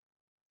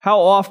 How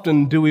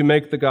often do we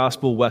make the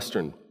gospel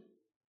Western?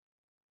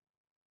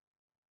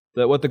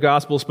 That what the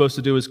gospel is supposed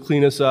to do is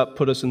clean us up,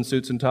 put us in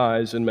suits and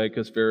ties, and make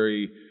us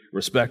very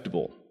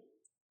respectable.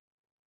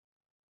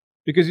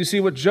 Because you see,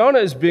 what Jonah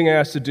is being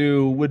asked to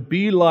do would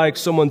be like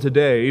someone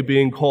today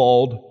being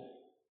called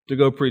to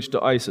go preach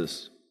to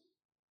ISIS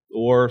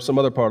or some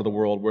other part of the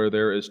world where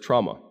there is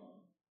trauma.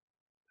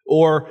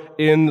 Or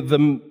in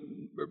the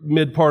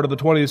mid part of the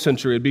 20th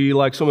century, it'd be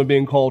like someone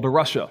being called to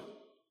Russia.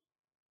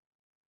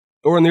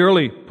 Or in the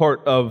early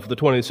part of the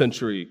 20th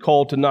century,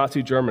 called to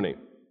Nazi Germany.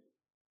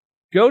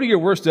 Go to your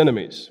worst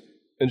enemies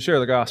and share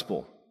the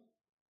gospel.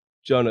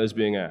 Jonah is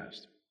being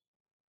asked.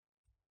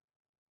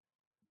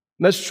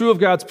 And that's true of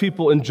God's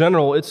people in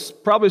general. It's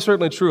probably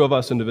certainly true of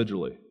us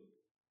individually.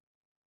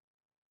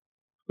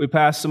 We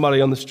pass somebody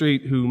on the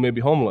street who may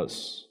be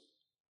homeless,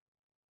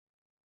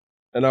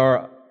 and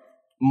our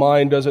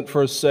mind doesn't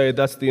first say,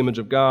 that's the image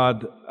of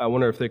God, I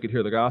wonder if they could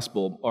hear the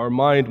gospel. Our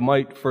mind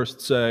might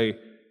first say,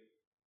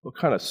 what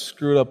kind of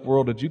screwed up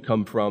world did you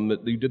come from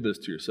that you did this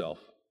to yourself?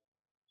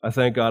 I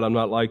thank God I'm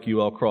not like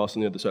you, I'll cross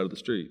on the other side of the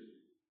street.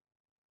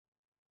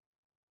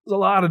 There's a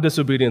lot of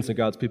disobedience in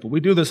God's people. We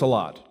do this a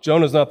lot.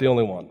 Jonah's not the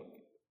only one.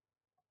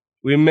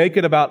 We make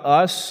it about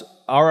us,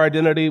 our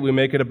identity. We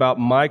make it about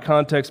my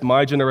context,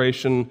 my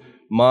generation,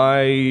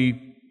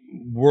 my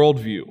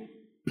worldview.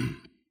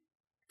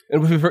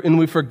 And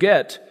we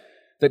forget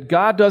that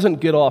God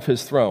doesn't get off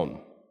his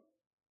throne.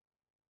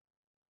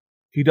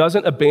 He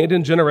doesn't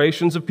abandon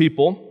generations of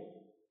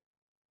people.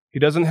 He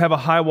doesn't have a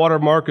high water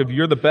mark of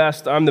you're the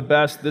best, I'm the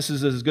best, this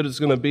is as good as it's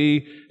going to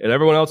be, and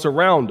everyone else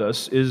around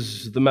us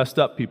is the messed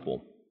up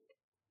people.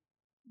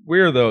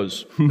 We're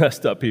those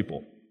messed up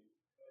people.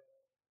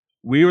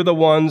 We were the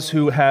ones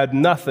who had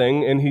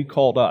nothing, and he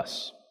called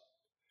us.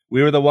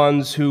 We were the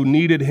ones who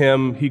needed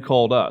him, he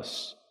called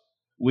us.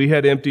 We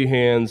had empty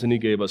hands, and he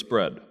gave us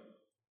bread.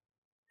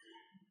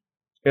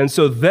 And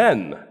so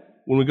then,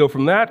 when we go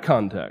from that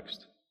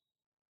context,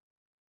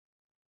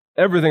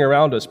 everything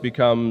around us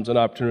becomes an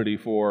opportunity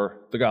for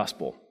the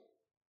gospel.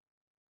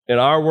 In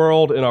our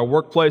world, in our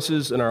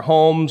workplaces, in our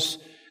homes,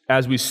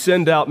 as we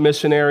send out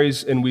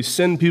missionaries and we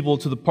send people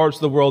to the parts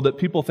of the world that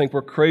people think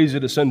we're crazy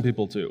to send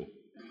people to.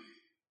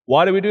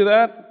 Why do we do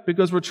that?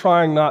 Because we're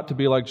trying not to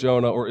be like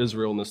Jonah or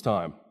Israel in this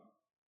time.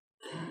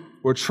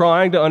 We're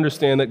trying to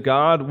understand that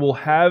God will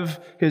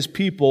have his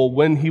people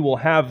when he will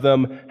have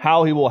them,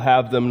 how he will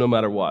have them, no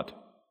matter what.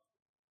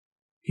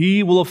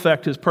 He will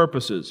affect his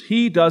purposes.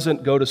 He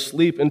doesn't go to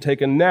sleep and take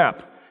a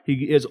nap.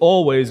 He is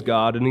always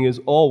God, and he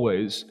is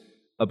always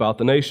about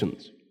the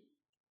nations.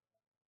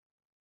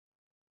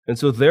 And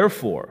so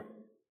therefore,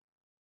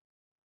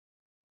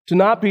 to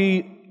not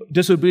be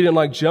disobedient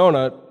like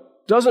Jonah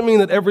doesn't mean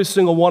that every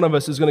single one of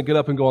us is going to get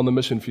up and go on the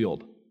mission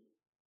field.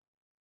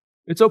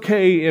 It's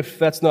okay if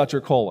that's not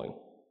your calling.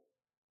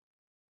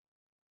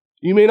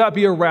 You may not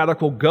be a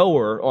radical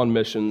goer on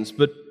missions,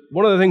 but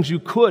one of the things you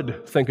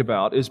could think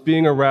about is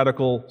being a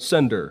radical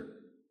sender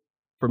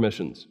for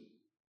missions.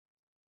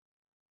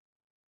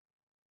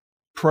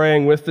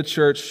 Praying with the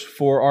church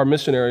for our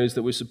missionaries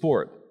that we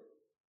support.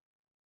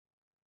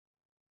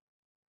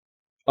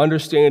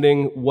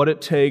 Understanding what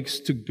it takes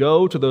to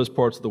go to those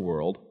parts of the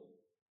world,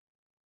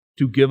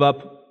 to give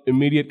up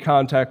immediate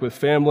contact with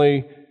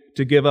family,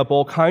 to give up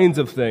all kinds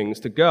of things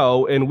to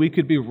go, and we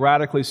could be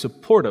radically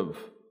supportive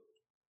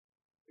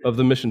of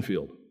the mission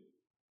field.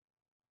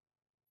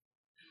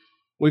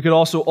 We could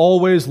also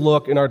always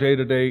look in our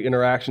day-to-day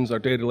interactions, our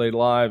day-to-day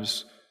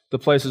lives, the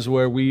places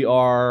where we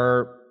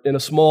are, in a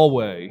small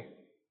way,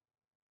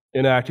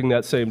 enacting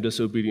that same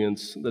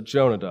disobedience that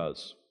Jonah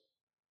does,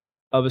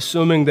 of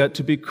assuming that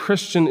to be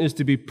Christian is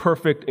to be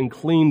perfect and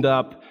cleaned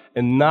up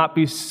and not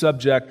be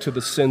subject to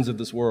the sins of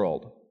this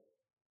world,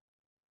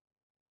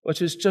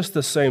 which is just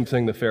the same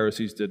thing the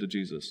Pharisees did to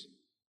Jesus.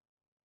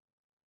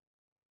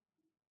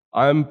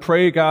 I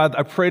pray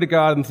to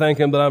God and thank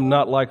him that I'm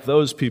not like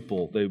those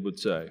people, they would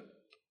say.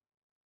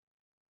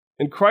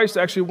 And Christ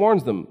actually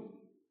warns them.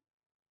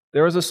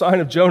 There is a sign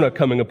of Jonah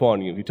coming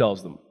upon you, he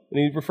tells them. And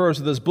he refers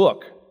to this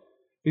book.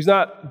 He's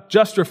not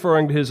just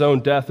referring to his own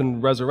death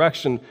and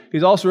resurrection.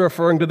 He's also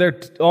referring to their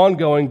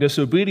ongoing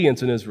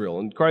disobedience in Israel.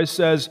 And Christ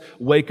says,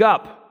 wake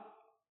up.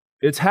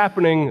 It's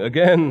happening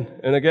again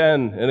and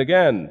again and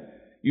again.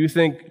 You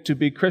think to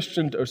be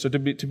Christian, or so to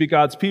be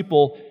God's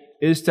people,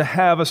 is to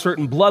have a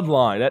certain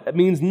bloodline. That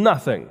means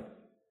nothing.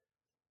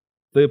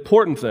 The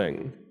important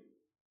thing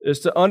is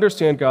to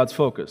understand God's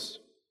focus.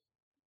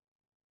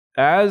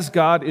 As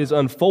God is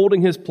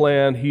unfolding his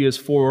plan, he is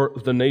for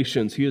the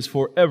nations. He is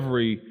for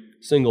every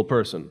single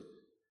person.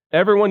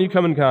 Everyone you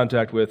come in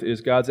contact with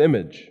is God's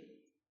image.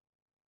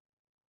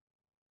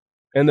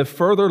 And the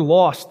further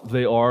lost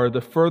they are,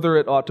 the further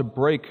it ought to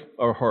break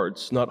our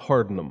hearts, not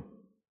harden them.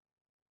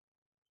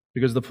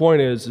 Because the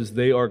point is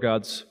they are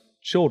God's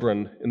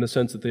children in the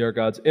sense that they are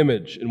God's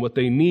image, and what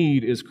they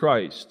need is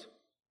Christ.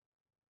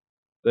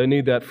 They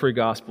need that free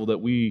gospel that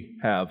we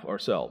have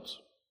ourselves.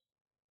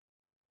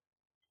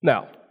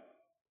 Now,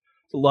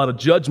 it's a lot of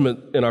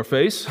judgment in our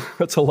face.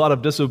 That's a lot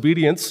of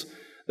disobedience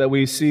that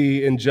we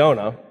see in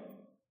Jonah.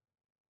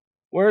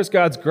 Where is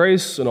God's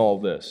grace in all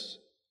of this?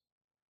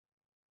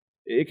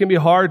 It can be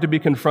hard to be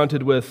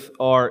confronted with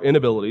our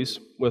inabilities,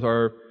 with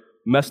our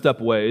messed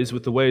up ways,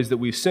 with the ways that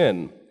we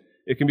sin.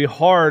 It can be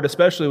hard,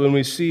 especially when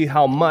we see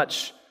how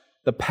much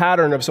the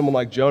pattern of someone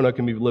like Jonah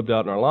can be lived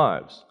out in our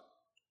lives.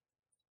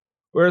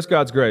 Where is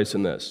God's grace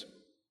in this?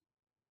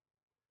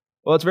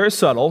 Well, it's very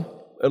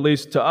subtle, at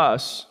least to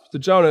us. To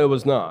Jonah, it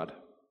was not.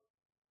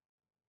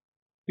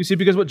 You see,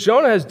 because what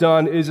Jonah has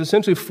done is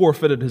essentially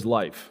forfeited his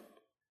life.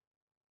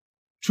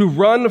 To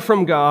run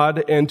from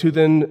God and to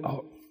then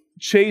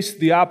chase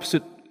the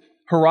opposite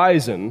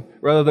horizon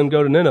rather than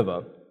go to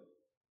Nineveh,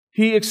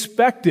 he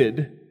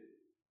expected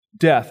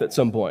death at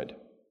some point.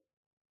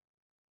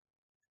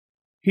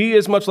 He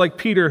is much like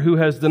Peter, who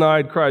has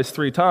denied Christ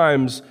 3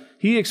 times.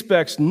 He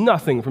expects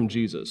nothing from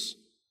Jesus.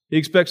 He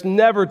expects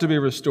never to be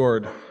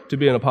restored to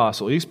be an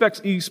apostle. He expects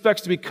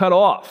to be cut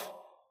off.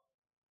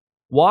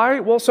 Why?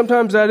 Well,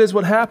 sometimes that is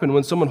what happens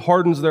when someone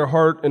hardens their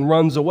heart and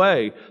runs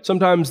away.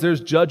 Sometimes there's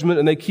judgment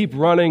and they keep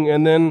running,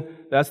 and then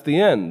that's the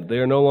end. They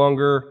are no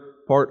longer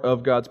part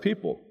of God's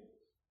people.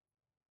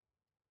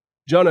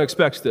 Jonah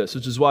expects this,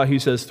 which is why he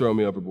says, throw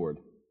me overboard.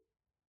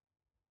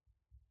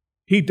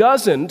 He's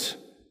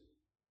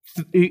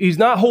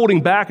not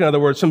holding back, in other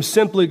words, from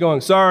simply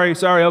going, sorry,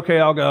 okay,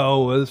 I'll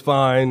go, it's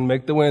fine,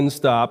 make the wind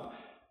stop.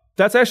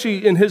 That's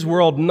actually, in his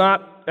world,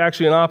 not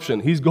actually an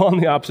option. He's gone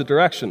the opposite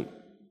direction.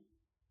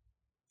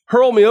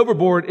 Hurl me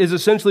overboard is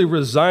essentially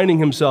resigning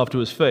himself to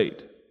his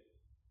fate.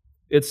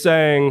 It's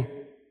saying,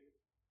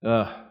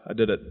 I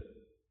did it.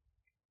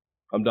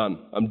 I'm done.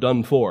 I'm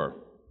done for.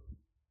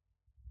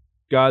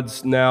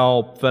 God's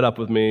now fed up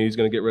with me. He's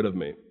going to get rid of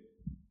me.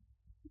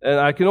 And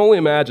I can only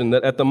imagine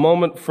that at the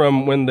moment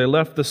from when they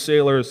left the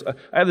sailors,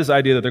 I have this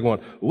idea that they're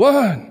going,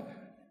 1,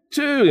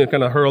 2,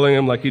 kind of hurling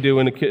him like you do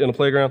in a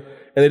playground,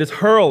 and they just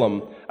hurl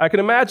him. I can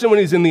imagine when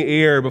he's in the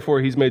air before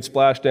he's made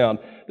splashdown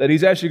that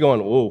he's actually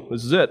going, whoa,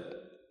 this is it.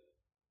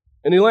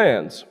 And he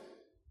lands.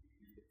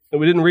 And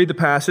we didn't read the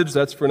passage.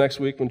 That's for next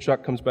week when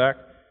Chuck comes back.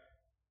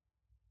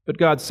 But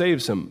God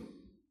saves him.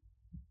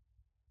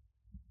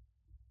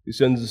 He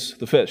sends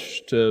the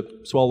fish to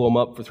swallow him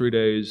up for 3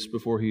 days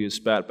before he is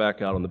spat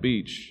back out on the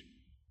beach.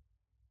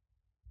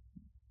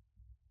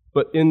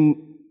 But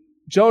in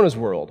Jonah's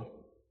world,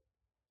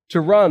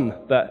 to run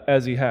that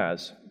as he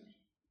has,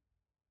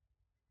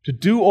 to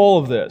do all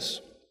of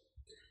this,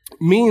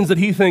 means that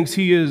he thinks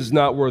he is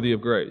not worthy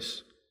of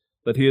grace,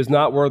 that he is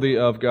not worthy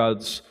of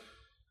God's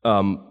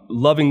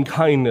loving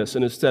kindness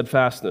and his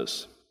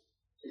steadfastness.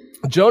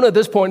 Jonah at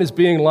this point is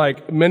being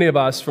like many of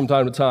us from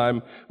time to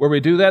time, where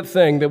we do that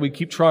thing that we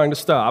keep trying to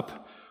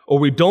stop, or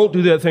we don't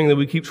do that thing that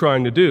we keep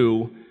trying to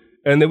do,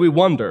 and then we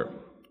wonder,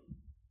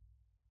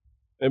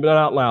 maybe not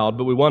out loud,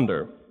 but we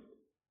wonder,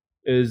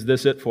 is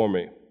this it for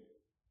me?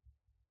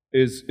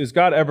 Is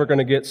God ever going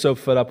to get so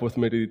fed up with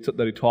me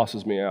that he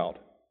tosses me out?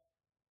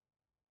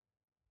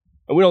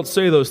 And we don't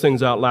say those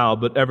things out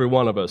loud, but every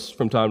one of us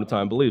from time to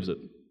time believes it.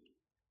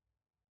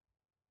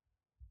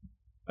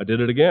 I did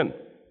it again.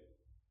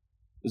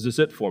 Is this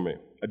it for me?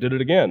 I did it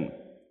again.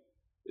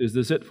 Is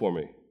this it for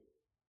me?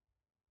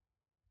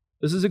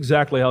 This is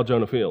exactly how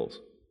Jonah feels.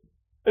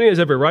 And he has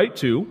every right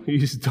to.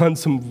 He's done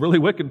some really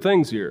wicked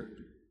things here.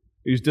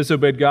 He's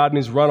disobeyed God and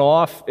he's run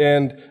off,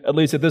 and at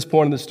least at this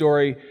point in the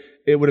story,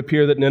 it would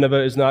appear that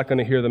Nineveh is not going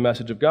to hear the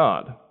message of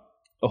God.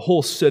 A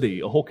whole city,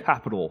 a whole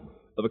capital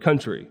of a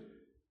country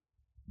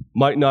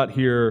might not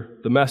hear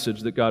the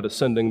message that God is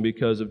sending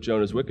because of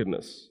Jonah's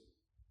wickedness.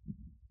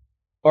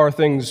 Our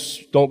things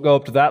don't go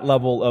up to that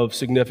level of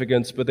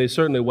significance, but they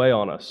certainly weigh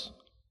on us.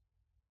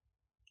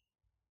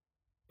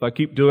 If I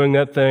keep doing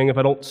that thing, if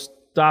I don't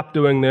stop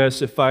doing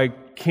this, if I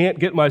can't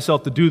get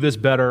myself to do this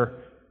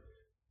better,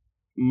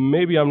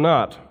 maybe I'm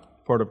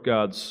not part of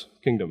God's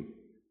kingdom.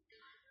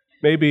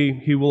 Maybe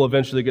he will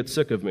eventually get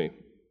sick of me.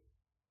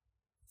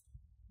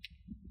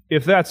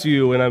 If that's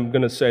you, and I'm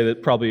going to say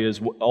that probably is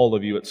all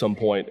of you at some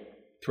point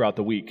throughout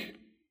the week,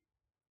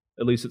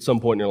 at least at some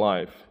point in your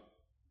life,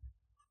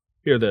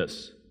 hear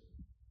this.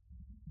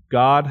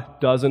 God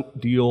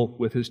doesn't deal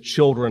with his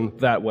children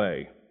that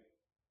way.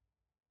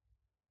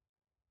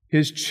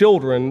 His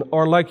children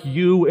are like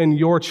you and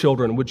your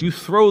children. Would you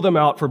throw them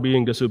out for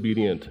being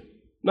disobedient?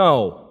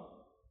 No.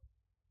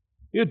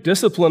 You'd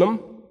discipline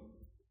them.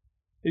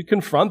 You'd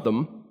confront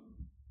them,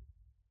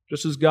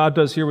 just as God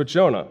does here with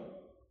Jonah.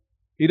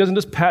 He doesn't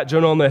just pat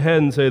Jonah on the head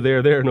and say,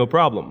 there, no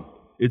problem.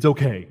 It's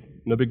okay,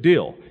 no big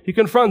deal. He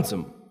confronts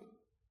him.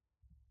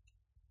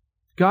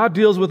 God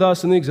deals with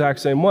us in the exact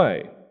same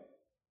way.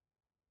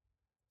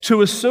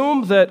 To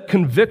assume that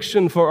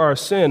conviction for our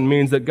sin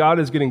means that God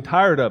is getting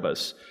tired of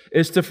us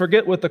is to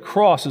forget what the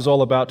cross is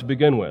all about to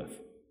begin with.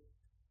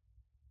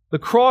 The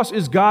cross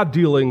is God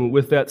dealing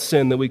with that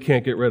sin that we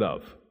can't get rid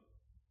of.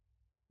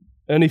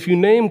 And if you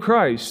name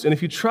Christ, and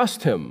if you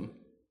trust him,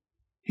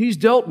 he's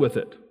dealt with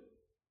it.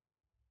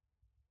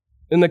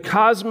 In the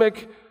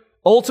cosmic,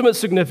 ultimate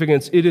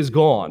significance, it is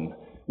gone.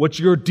 What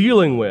you're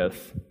dealing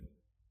with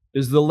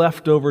is the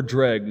leftover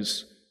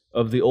dregs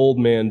of the old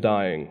man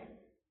dying.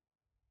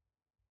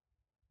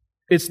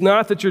 It's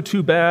not that you're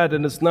too bad,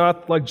 and it's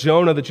not like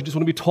Jonah that you just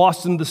want to be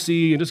tossed into the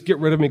sea and just get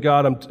rid of me,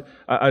 God.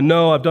 I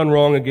know I've done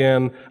wrong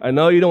again. I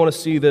know you don't want to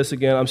see this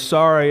again. I'm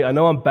sorry. I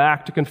know I'm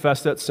back to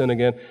confess that sin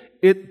again.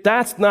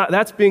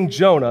 That's being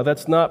Jonah.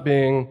 That's not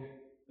being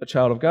a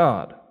child of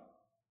God.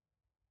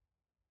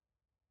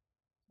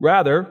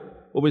 Rather,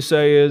 what we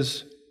say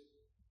is,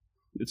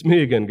 it's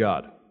me again,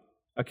 God.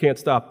 I can't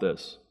stop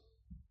this.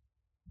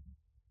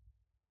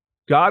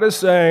 God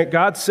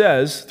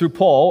says through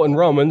Paul in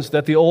Romans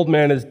that the old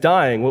man is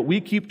dying. What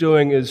we keep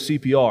doing is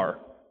CPR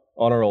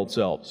on our old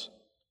selves.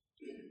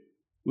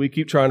 We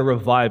keep trying to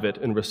revive it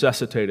and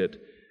resuscitate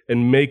it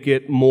and make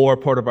it more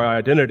part of our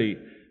identity.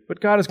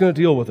 But God is going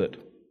to deal with it.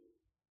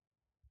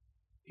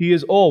 He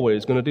is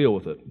always going to deal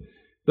with it.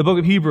 The book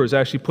of Hebrews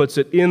actually puts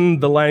it in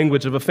the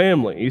language of a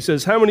family. He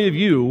says, how many of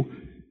you,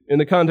 in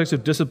the context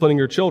of disciplining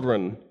your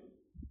children,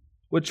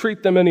 would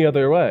treat them any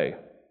other way?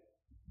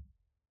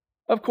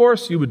 Of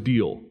course you would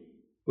deal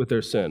with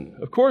their sin.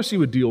 Of course you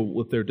would deal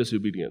with their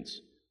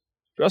disobedience.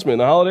 Trust me, in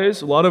the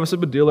holidays, a lot of us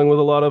have been dealing with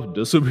a lot of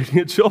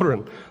disobedient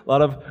children, a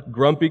lot of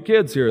grumpy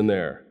kids here and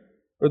there.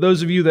 Or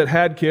those of you that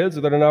had kids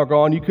that are now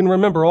gone, you can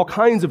remember all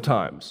kinds of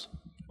times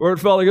where it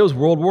felt like it was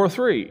World War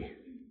III.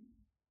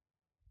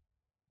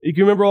 You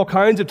can remember all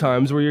kinds of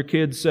times where your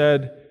kids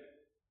said,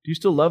 do you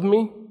still love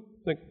me?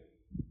 Like,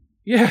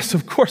 yes,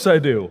 of course I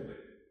do.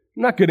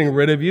 I'm not getting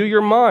rid of you. You're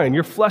mine.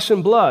 You're flesh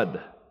and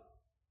blood.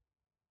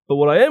 But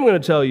what I am going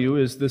to tell you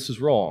is this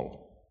is wrong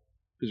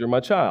because you're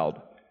my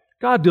child.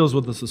 God deals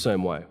with us the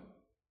same way.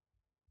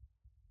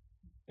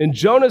 In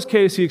Jonah's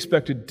case, he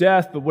expected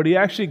death, but what he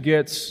actually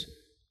gets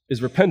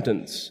is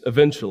repentance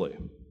eventually.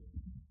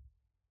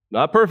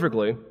 Not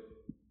perfectly.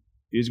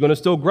 He's going to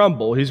still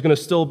grumble. He's going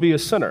to still be a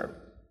sinner.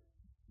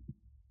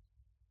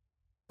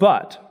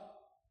 But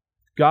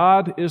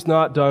God is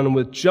not done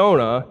with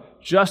Jonah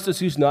just as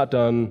he's not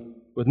done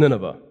with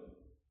Nineveh.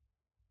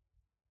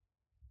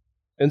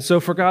 And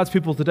so for God's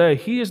people today,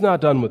 he is not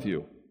done with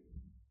you.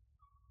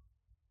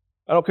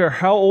 I don't care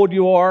how old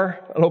you are.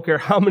 I don't care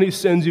how many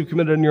sins you've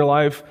committed in your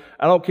life.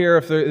 I don't care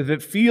if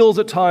it feels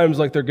at times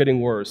like they're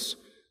getting worse.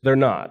 They're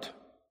not.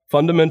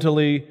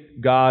 Fundamentally,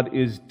 God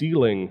is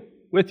dealing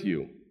with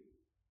you.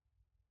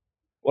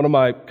 One of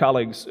my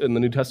colleagues in the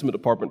New Testament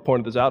department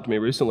pointed this out to me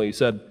recently. He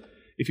said,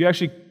 if you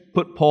actually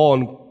put Paul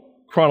in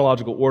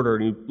chronological order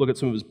and you look at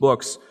some of his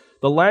books,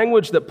 the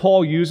language that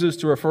Paul uses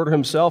to refer to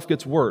himself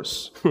gets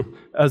worse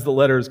as the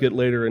letters get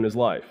later in his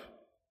life.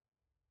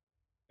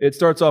 It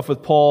starts off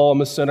with Paul,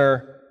 I'm a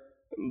sinner.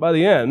 By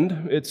the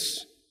end,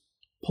 it's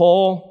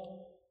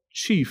Paul,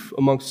 chief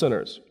amongst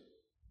sinners.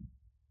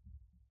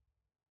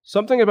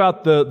 Something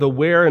about the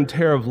wear and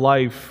tear of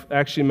life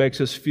actually makes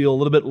us feel a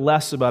little bit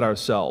less about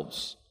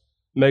ourselves,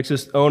 makes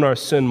us own our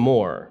sin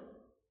more.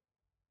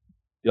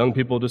 Young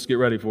people, just get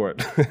ready for it.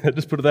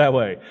 Just put it that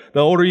way. The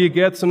older you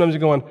get, sometimes you're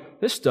going,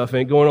 this stuff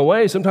ain't going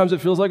away. Sometimes it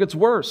feels like it's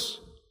worse.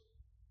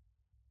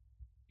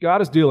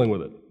 God is dealing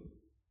with it.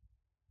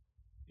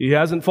 He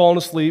hasn't fallen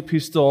asleep.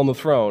 He's still on the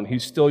throne.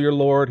 He's still your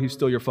Lord. He's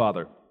still your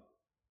Father.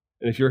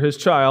 And if you're his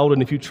child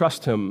and if you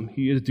trust him,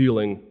 he is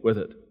dealing with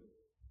it.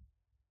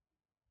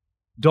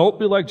 Don't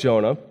be like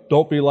Jonah.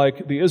 Don't be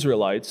like the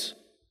Israelites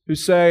who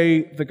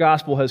say, the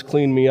gospel has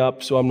cleaned me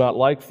up, so I'm not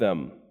like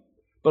them.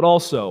 But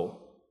also,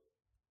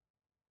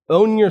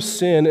 own your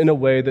sin in a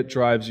way that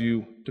drives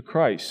you to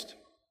Christ.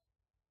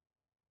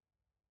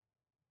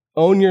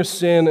 Own your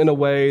sin in a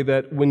way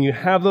that when you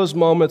have those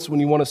moments when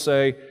you want to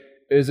say,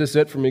 is this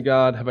it for me,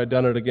 God? Have I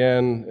done it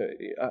again?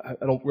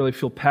 I don't really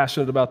feel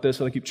passionate about this,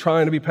 and I keep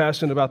trying to be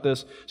passionate about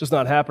this. It's just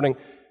not happening.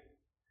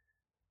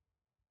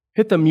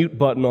 Hit the mute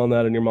button on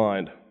that in your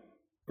mind,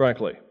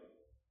 frankly.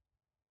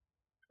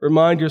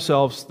 Remind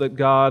yourselves that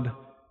God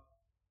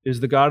is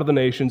the God of the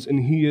nations,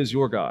 and he is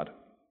your God.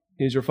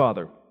 He is your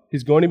Father.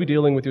 He's going to be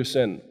dealing with your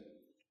sin.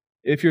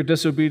 If you're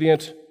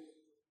disobedient,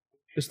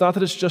 it's not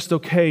that it's just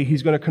okay.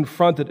 He's going to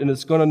confront it, and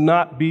it's going to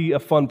not be a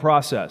fun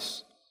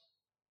process.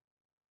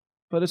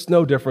 But it's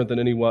no different than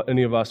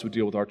any of us would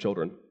deal with our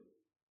children.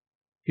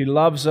 He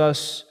loves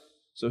us,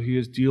 so he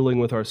is dealing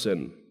with our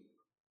sin.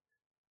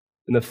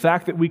 And the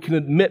fact that we can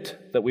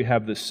admit that we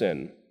have this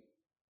sin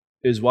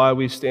is why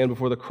we stand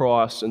before the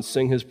cross and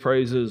sing his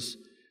praises,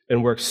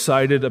 and we're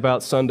excited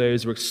about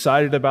Sundays. We're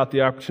excited about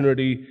the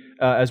opportunity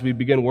as we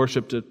begin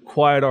worship to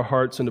quiet our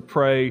hearts and to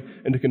pray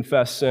and to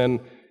confess sin.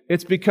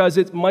 It's because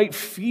it might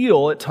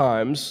feel at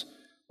times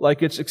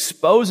like it's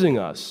exposing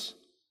us.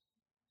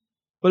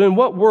 But in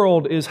what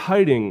world is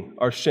hiding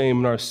our shame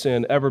and our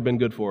sin ever been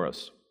good for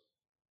us?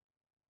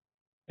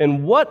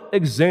 And what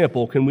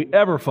example can we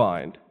ever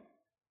find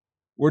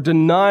where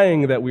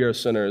denying that we are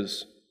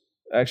sinners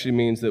actually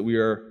means that we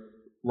are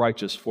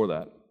righteous for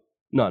that?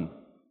 None.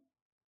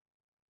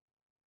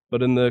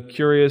 But in the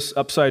curious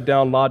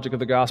upside-down logic of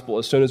the gospel,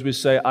 as soon as we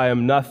say, I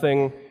am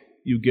nothing,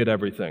 you get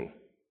everything.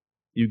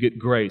 You get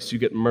grace, you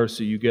get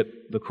mercy, you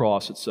get the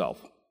cross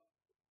itself.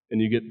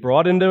 And you get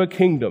brought into a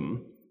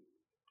kingdom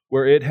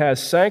where it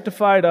has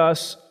sanctified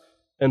us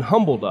and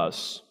humbled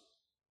us,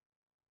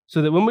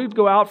 so that when we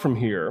go out from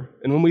here,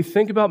 and when we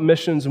think about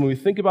missions, and when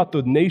we think about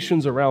the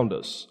nations around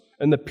us,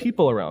 and the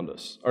people around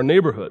us, our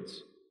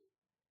neighborhoods,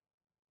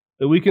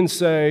 that we can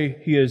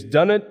say, He has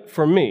done it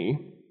for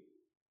me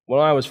when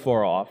I was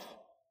far off.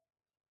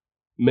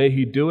 May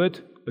He do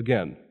it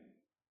again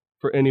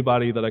for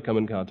anybody that I come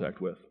in contact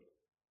with.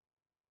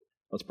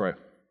 Let's pray.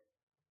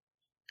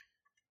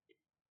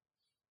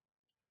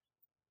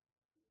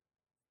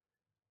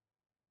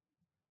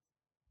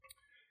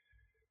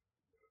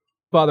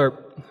 Father,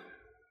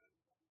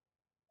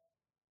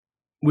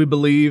 we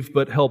believe,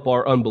 but help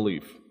our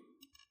unbelief.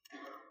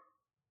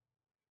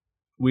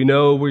 We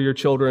know we're your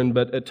children,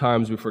 but at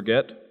times we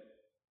forget.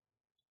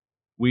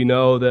 We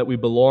know that we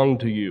belong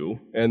to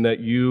you and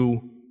that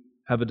you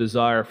have a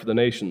desire for the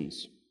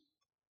nations.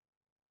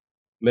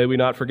 May we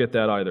not forget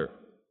that either.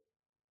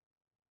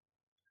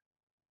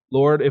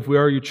 Lord, if we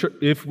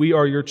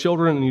are your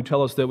children and you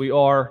tell us that we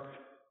are,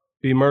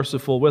 be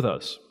merciful with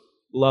us,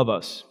 love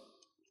us,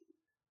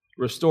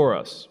 restore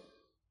us.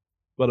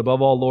 But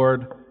above all,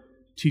 Lord,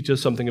 teach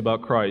us something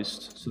about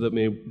Christ so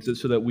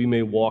that we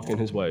may walk in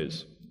His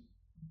ways.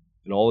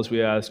 And all this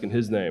we ask in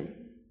His name.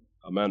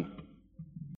 Amen.